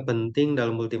ini sangat penting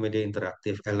dalam multimedia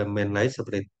interaktif. Elemen lain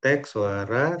seperti teks,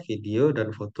 suara, video,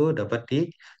 dan foto dapat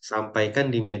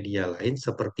disampaikan di media lain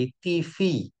seperti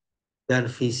TV dan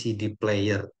VCD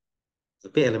player.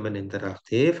 Tapi elemen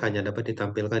interaktif hanya dapat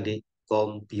ditampilkan di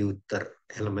komputer.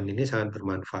 Elemen ini sangat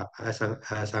bermanfaat,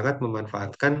 sangat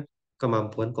memanfaatkan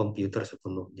kemampuan komputer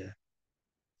sepenuhnya.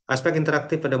 Aspek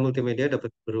interaktif pada multimedia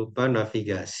dapat berupa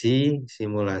navigasi,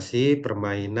 simulasi,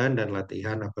 permainan, dan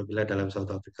latihan apabila dalam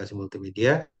suatu aplikasi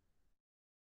multimedia.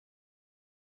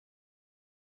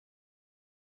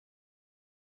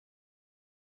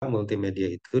 Multimedia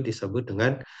itu disebut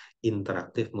dengan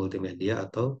interaktif multimedia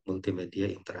atau multimedia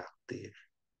interaktif.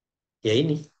 Ya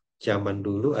ini, zaman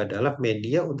dulu adalah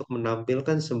media untuk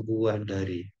menampilkan sebuah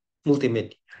dari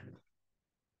multimedia.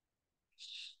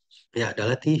 Ya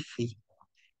adalah TV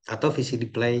atau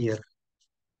VCD player.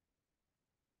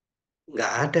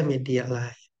 Nggak ada media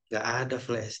lain, nggak ada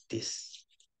flash disk.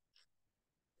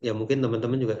 Ya mungkin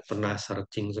teman-teman juga pernah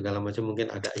searching segala macam,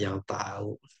 mungkin ada yang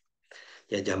tahu.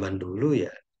 Ya zaman dulu ya,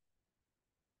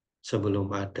 sebelum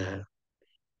ada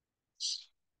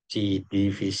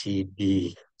CD, VCD,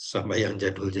 sama yang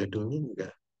jadul-jadulnya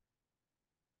enggak.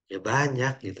 Ya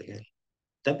banyak gitu kan.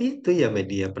 Tapi itu ya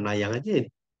media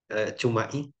penayangannya cuma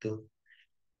itu.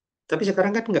 Tapi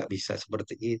sekarang kan nggak bisa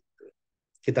seperti itu.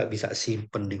 Kita bisa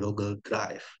simpen di Google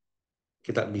Drive.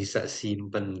 Kita bisa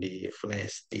simpen di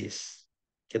flash disk.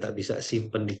 Kita bisa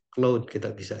simpen di cloud.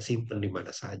 Kita bisa simpen di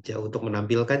mana saja untuk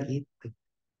menampilkan itu.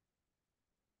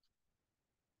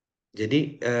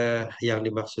 Jadi yang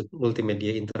dimaksud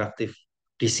multimedia interaktif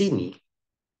di sini,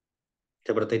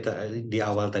 seperti di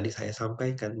awal tadi saya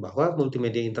sampaikan, bahwa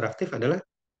multimedia interaktif adalah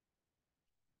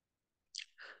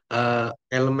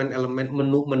elemen-elemen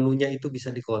menu-menunya itu bisa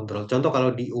dikontrol. Contoh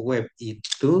kalau di web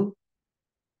itu,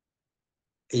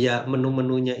 ya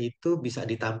menu-menunya itu bisa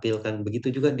ditampilkan.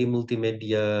 Begitu juga di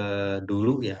multimedia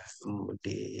dulu ya,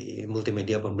 di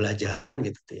multimedia pembelajaran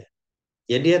gitu tuh ya.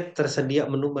 Ya dia tersedia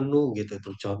menu-menu gitu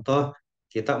tuh. Contoh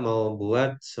kita mau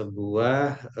buat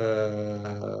sebuah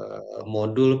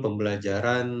modul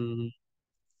pembelajaran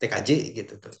TKJ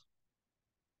gitu tuh.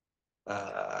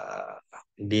 Eh,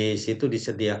 di situ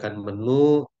disediakan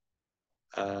menu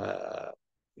eh,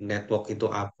 network itu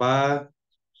apa,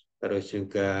 terus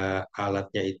juga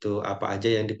alatnya itu apa aja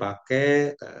yang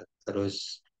dipakai,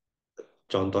 terus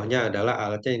contohnya adalah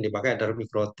alatnya yang dipakai adalah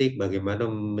mikrotik, bagaimana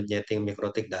menyeting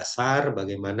mikrotik dasar,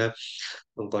 bagaimana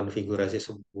mengkonfigurasi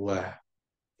sebuah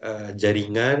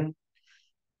jaringan,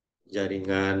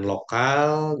 jaringan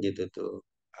lokal gitu tuh.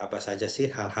 Apa saja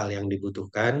sih hal-hal yang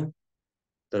dibutuhkan,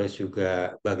 terus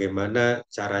juga bagaimana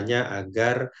caranya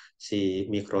agar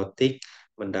si mikrotik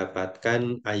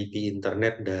mendapatkan IP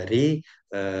internet dari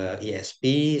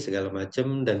ISP segala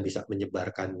macam dan bisa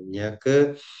menyebarkannya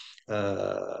ke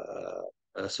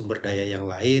sumber daya yang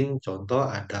lain. Contoh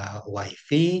ada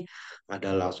WiFi,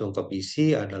 ada langsung ke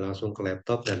PC, ada langsung ke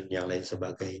laptop dan yang lain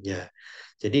sebagainya.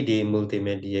 Jadi di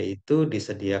multimedia itu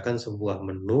disediakan sebuah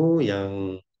menu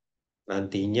yang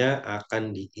nantinya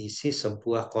akan diisi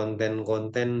sebuah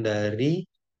konten-konten dari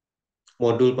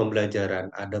modul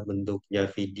pembelajaran. Ada bentuknya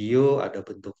video, ada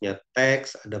bentuknya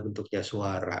teks, ada bentuknya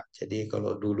suara. Jadi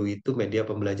kalau dulu itu media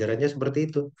pembelajarannya seperti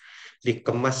itu.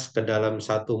 Dikemas ke dalam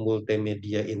satu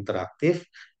multimedia interaktif,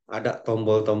 ada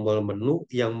tombol-tombol menu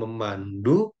yang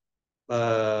memandu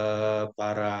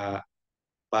para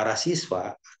para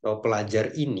siswa atau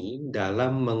pelajar ini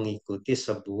dalam mengikuti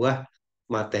sebuah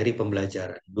materi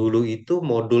pembelajaran. Dulu itu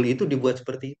modul itu dibuat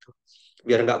seperti itu,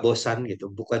 biar nggak bosan gitu.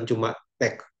 Bukan cuma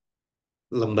teks,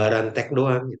 lembaran teks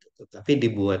doang gitu, tapi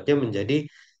dibuatnya menjadi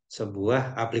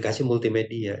sebuah aplikasi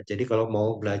multimedia. Jadi kalau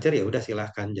mau belajar ya udah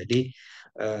silahkan. Jadi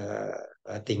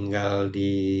tinggal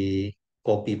di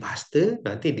copy paste,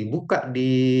 nanti dibuka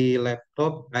di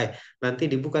laptop,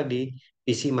 nanti dibuka di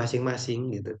PC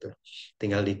masing-masing gitu tuh.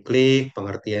 Tinggal diklik,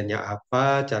 pengertiannya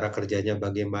apa, cara kerjanya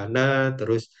bagaimana,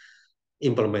 terus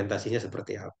implementasinya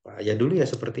seperti apa. Ya dulu ya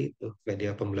seperti itu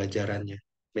media pembelajarannya,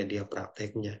 media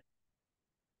prakteknya.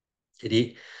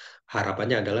 Jadi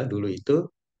harapannya adalah dulu itu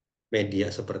media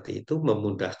seperti itu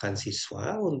memudahkan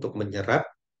siswa untuk menyerap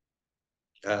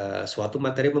suatu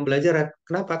materi pembelajaran.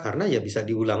 Kenapa? Karena ya bisa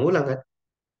diulang-ulang kan.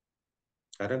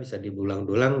 Karena bisa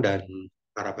diulang-ulang dan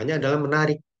harapannya adalah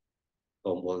menarik.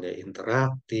 tombolnya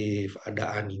interaktif, ada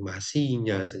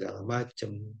animasinya, segala macam.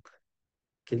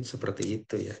 Mungkin seperti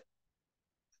itu ya.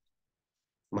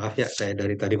 Maaf ya, saya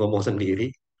dari tadi ngomong sendiri.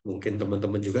 Mungkin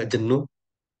teman-teman juga jenuh.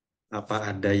 Apa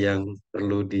ada yang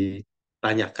perlu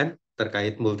ditanyakan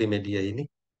terkait multimedia ini?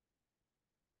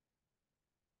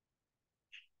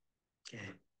 Oke.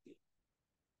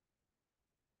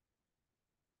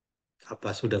 Apa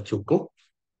sudah cukup,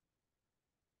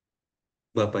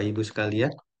 Bapak Ibu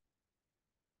sekalian?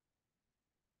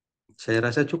 Saya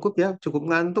rasa cukup ya, cukup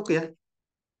ngantuk ya.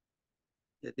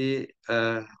 Jadi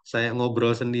eh, saya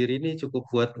ngobrol sendiri ini cukup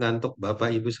buat ngantuk Bapak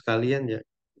Ibu sekalian ya.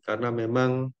 Karena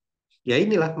memang ya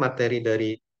inilah materi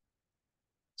dari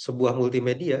sebuah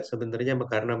multimedia sebenarnya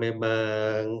karena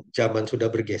memang zaman sudah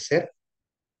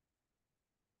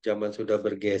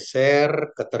bergeser,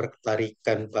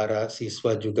 ketertarikan para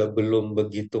siswa juga belum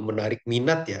begitu menarik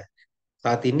minat ya.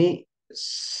 Saat ini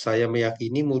saya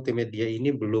meyakini multimedia ini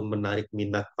belum menarik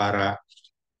minat para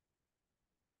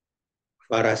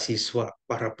para siswa,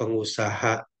 para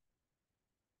pengusaha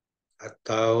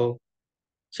atau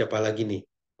siapa lagi nih,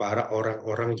 para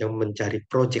orang-orang yang mencari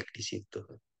proyek di situ.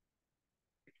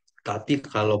 Tapi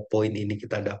kalau poin ini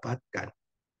kita dapatkan,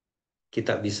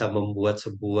 kita bisa membuat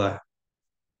sebuah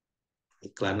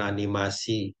iklan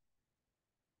animasi,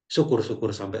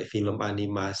 syukur-syukur sampai film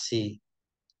animasi,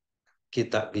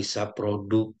 kita bisa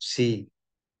produksi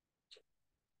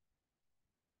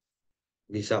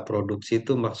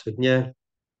itu maksudnya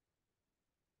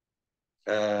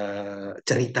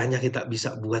ceritanya kita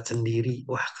bisa buat sendiri.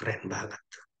 Wah, keren banget.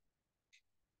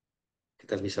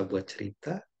 Kita bisa buat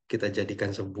cerita, kita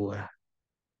jadikan sebuah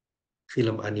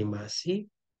film animasi,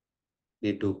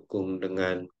 didukung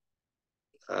dengan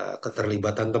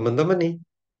keterlibatan teman-teman nih.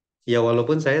 Ya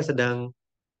walaupun saya sedang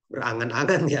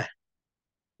berangan-angan ya,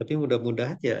 tapi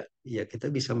mudah-mudahan ya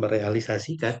kita bisa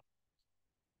merealisasikan.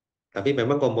 Tapi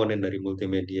memang komponen dari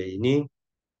multimedia ini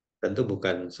tentu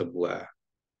bukan sebuah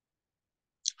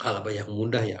hal apa yang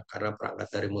mudah ya, karena perangkat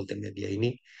dari multimedia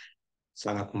ini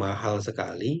sangat mahal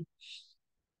sekali.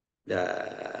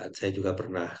 Dan saya juga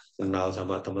pernah kenal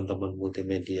sama teman-teman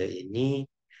multimedia ini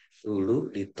dulu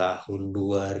di tahun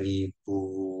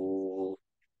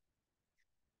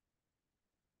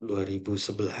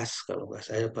 2011 kalau nggak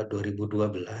saya, apa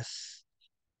 2012.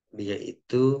 Dia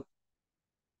itu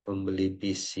membeli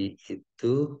PC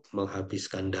itu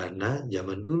menghabiskan dana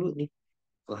zaman dulu nih,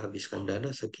 menghabiskan dana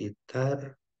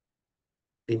sekitar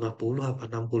 50 apa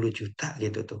 60 juta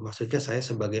gitu tuh. Maksudnya saya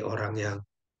sebagai orang yang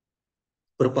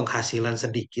berpenghasilan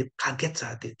sedikit kaget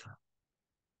saat itu.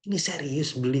 Ini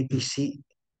serius beli PC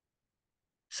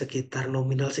sekitar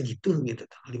nominal segitu gitu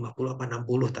tuh. 50 apa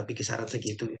 60 tapi kisaran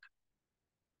segitu gitu.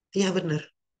 Iya bener.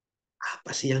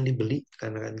 Apa sih yang dibeli?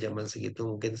 Karena kan zaman segitu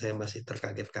mungkin saya masih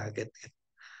terkaget-kaget ya.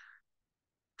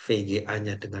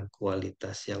 VGA-nya dengan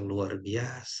kualitas yang luar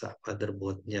biasa,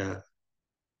 motherboardnya,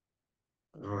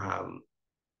 RAM,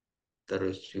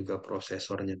 terus juga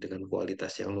prosesornya dengan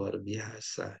kualitas yang luar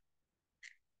biasa.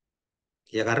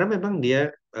 Ya karena memang dia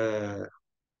eh,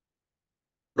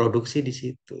 produksi di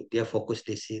situ, dia fokus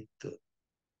di situ.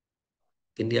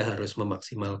 Mungkin dia harus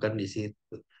memaksimalkan di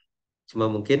situ.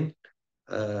 Cuma mungkin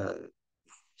eh,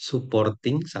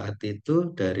 supporting saat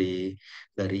itu dari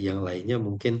yang lainnya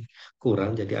mungkin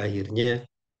kurang, jadi akhirnya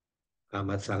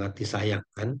amat sangat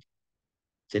disayangkan.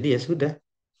 Jadi ya sudah,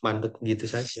 mandek gitu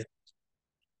saja.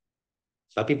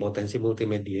 Tapi potensi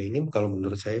multimedia ini kalau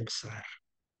menurut saya besar.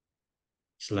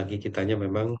 Selagi kitanya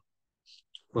memang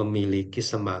memiliki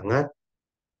semangat,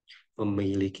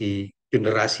 memiliki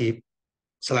generasi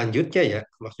selanjutnya ya,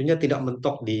 maksudnya tidak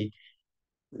mentok di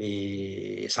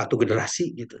satu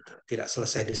generasi gitu, tidak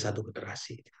selesai di satu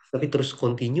generasi, tapi terus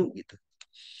continue gitu.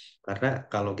 Karena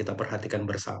kalau kita perhatikan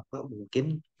bersama,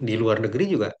 mungkin di luar negeri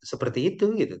juga seperti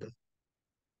itu gitu tuh.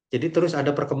 Jadi terus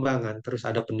ada perkembangan, terus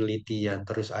ada penelitian,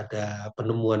 terus ada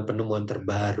penemuan-penemuan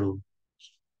terbaru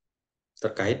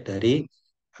terkait dari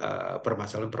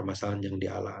permasalahan-permasalahan yang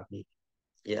dialami.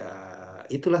 Ya,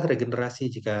 itulah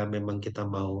regenerasi jika memang kita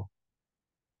mau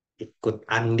ikut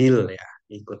andil ya,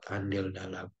 ikut andil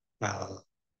dalam hal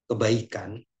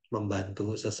kebaikan,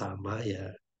 membantu sesama ya.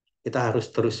 Kita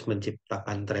harus terus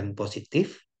menciptakan tren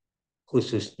positif,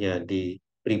 khususnya di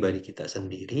pribadi kita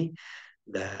sendiri,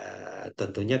 dan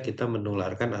tentunya kita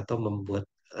menularkan atau membuat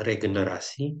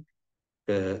regenerasi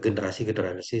ke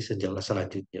generasi-generasi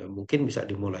selanjutnya. Mungkin bisa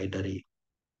dimulai dari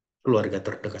keluarga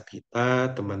terdekat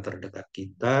kita, teman terdekat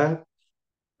kita,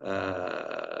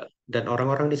 dan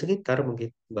orang-orang di sekitar mungkin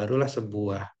barulah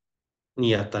sebuah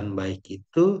niatan baik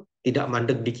itu tidak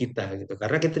mandek di kita gitu.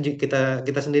 Karena kita kita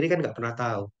kita sendiri kan nggak pernah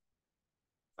tahu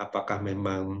apakah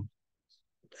memang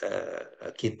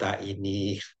kita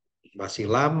ini masih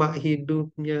lama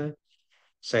hidupnya,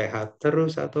 sehat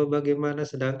terus atau bagaimana.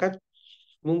 Sedangkan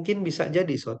mungkin bisa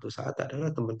jadi suatu saat adalah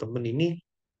teman-teman ini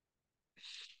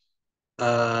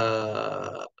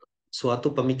eh, suatu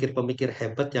pemikir-pemikir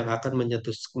hebat yang akan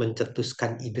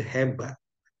mencetuskan ide hebat.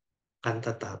 Kan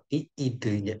tetapi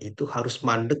idenya itu harus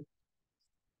mandek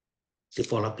di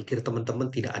pola pikir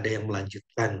teman-teman, tidak ada yang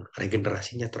melanjutkan,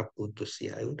 regenerasinya terputus,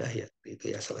 ya udah ya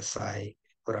itu ya selesai,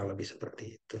 kurang lebih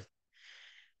seperti itu.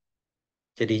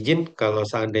 Jadi izin kalau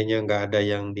seandainya nggak ada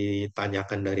yang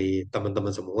ditanyakan dari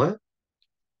teman-teman semua,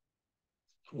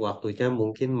 waktunya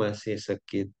mungkin masih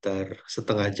sekitar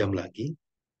setengah jam lagi,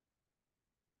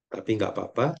 tapi nggak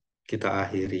apa-apa, kita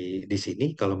akhiri di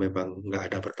sini kalau memang nggak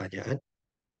ada pertanyaan.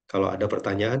 Kalau ada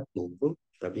pertanyaan, monggo.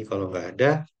 Tapi kalau nggak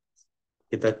ada,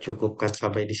 kita cukupkan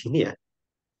sampai di sini ya.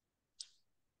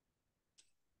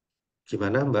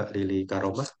 Gimana Mbak Lili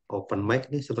Karomah? Open mic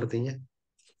nih sepertinya.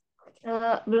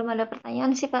 Belum ada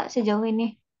pertanyaan sih Pak sejauh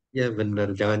ini. Ya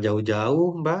benar, jangan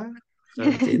jauh-jauh Mbak.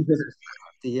 Nanti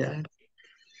ya,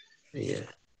 iya.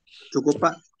 Cukup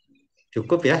Pak.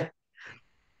 Cukup ya.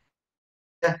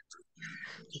 Ya,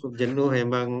 cukup jenuh.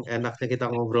 Emang enaknya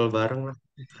kita ngobrol bareng lah.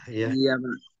 Ya, Iya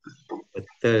Pak.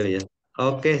 betul ya.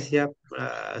 Oke, siap.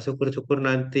 Syukur-syukur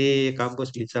nanti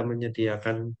kampus bisa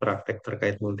menyediakan praktek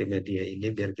terkait multimedia ini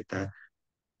biar kita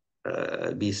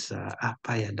bisa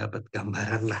apa ya dapat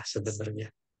gambaran lah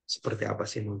sebenarnya seperti apa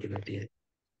sih multimedia.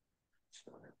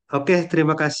 Oke,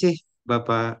 terima kasih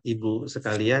Bapak Ibu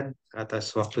sekalian atas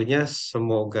waktunya.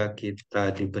 Semoga kita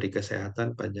diberi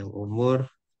kesehatan, panjang umur,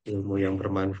 ilmu yang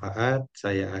bermanfaat.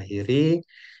 Saya akhiri.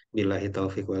 Billahi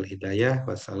taufiq wal hidayah.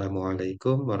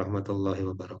 Wassalamualaikum warahmatullahi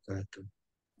wabarakatuh.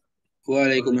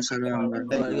 Waalaikumsalam Waalaikumsalam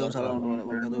warahmatullahi warahmatullahi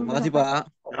wabarakatuh. wabarakatuh. Makasih Pak.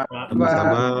 Pak.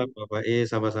 Sama-sama, Bapak I,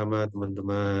 sama-sama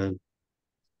teman-teman.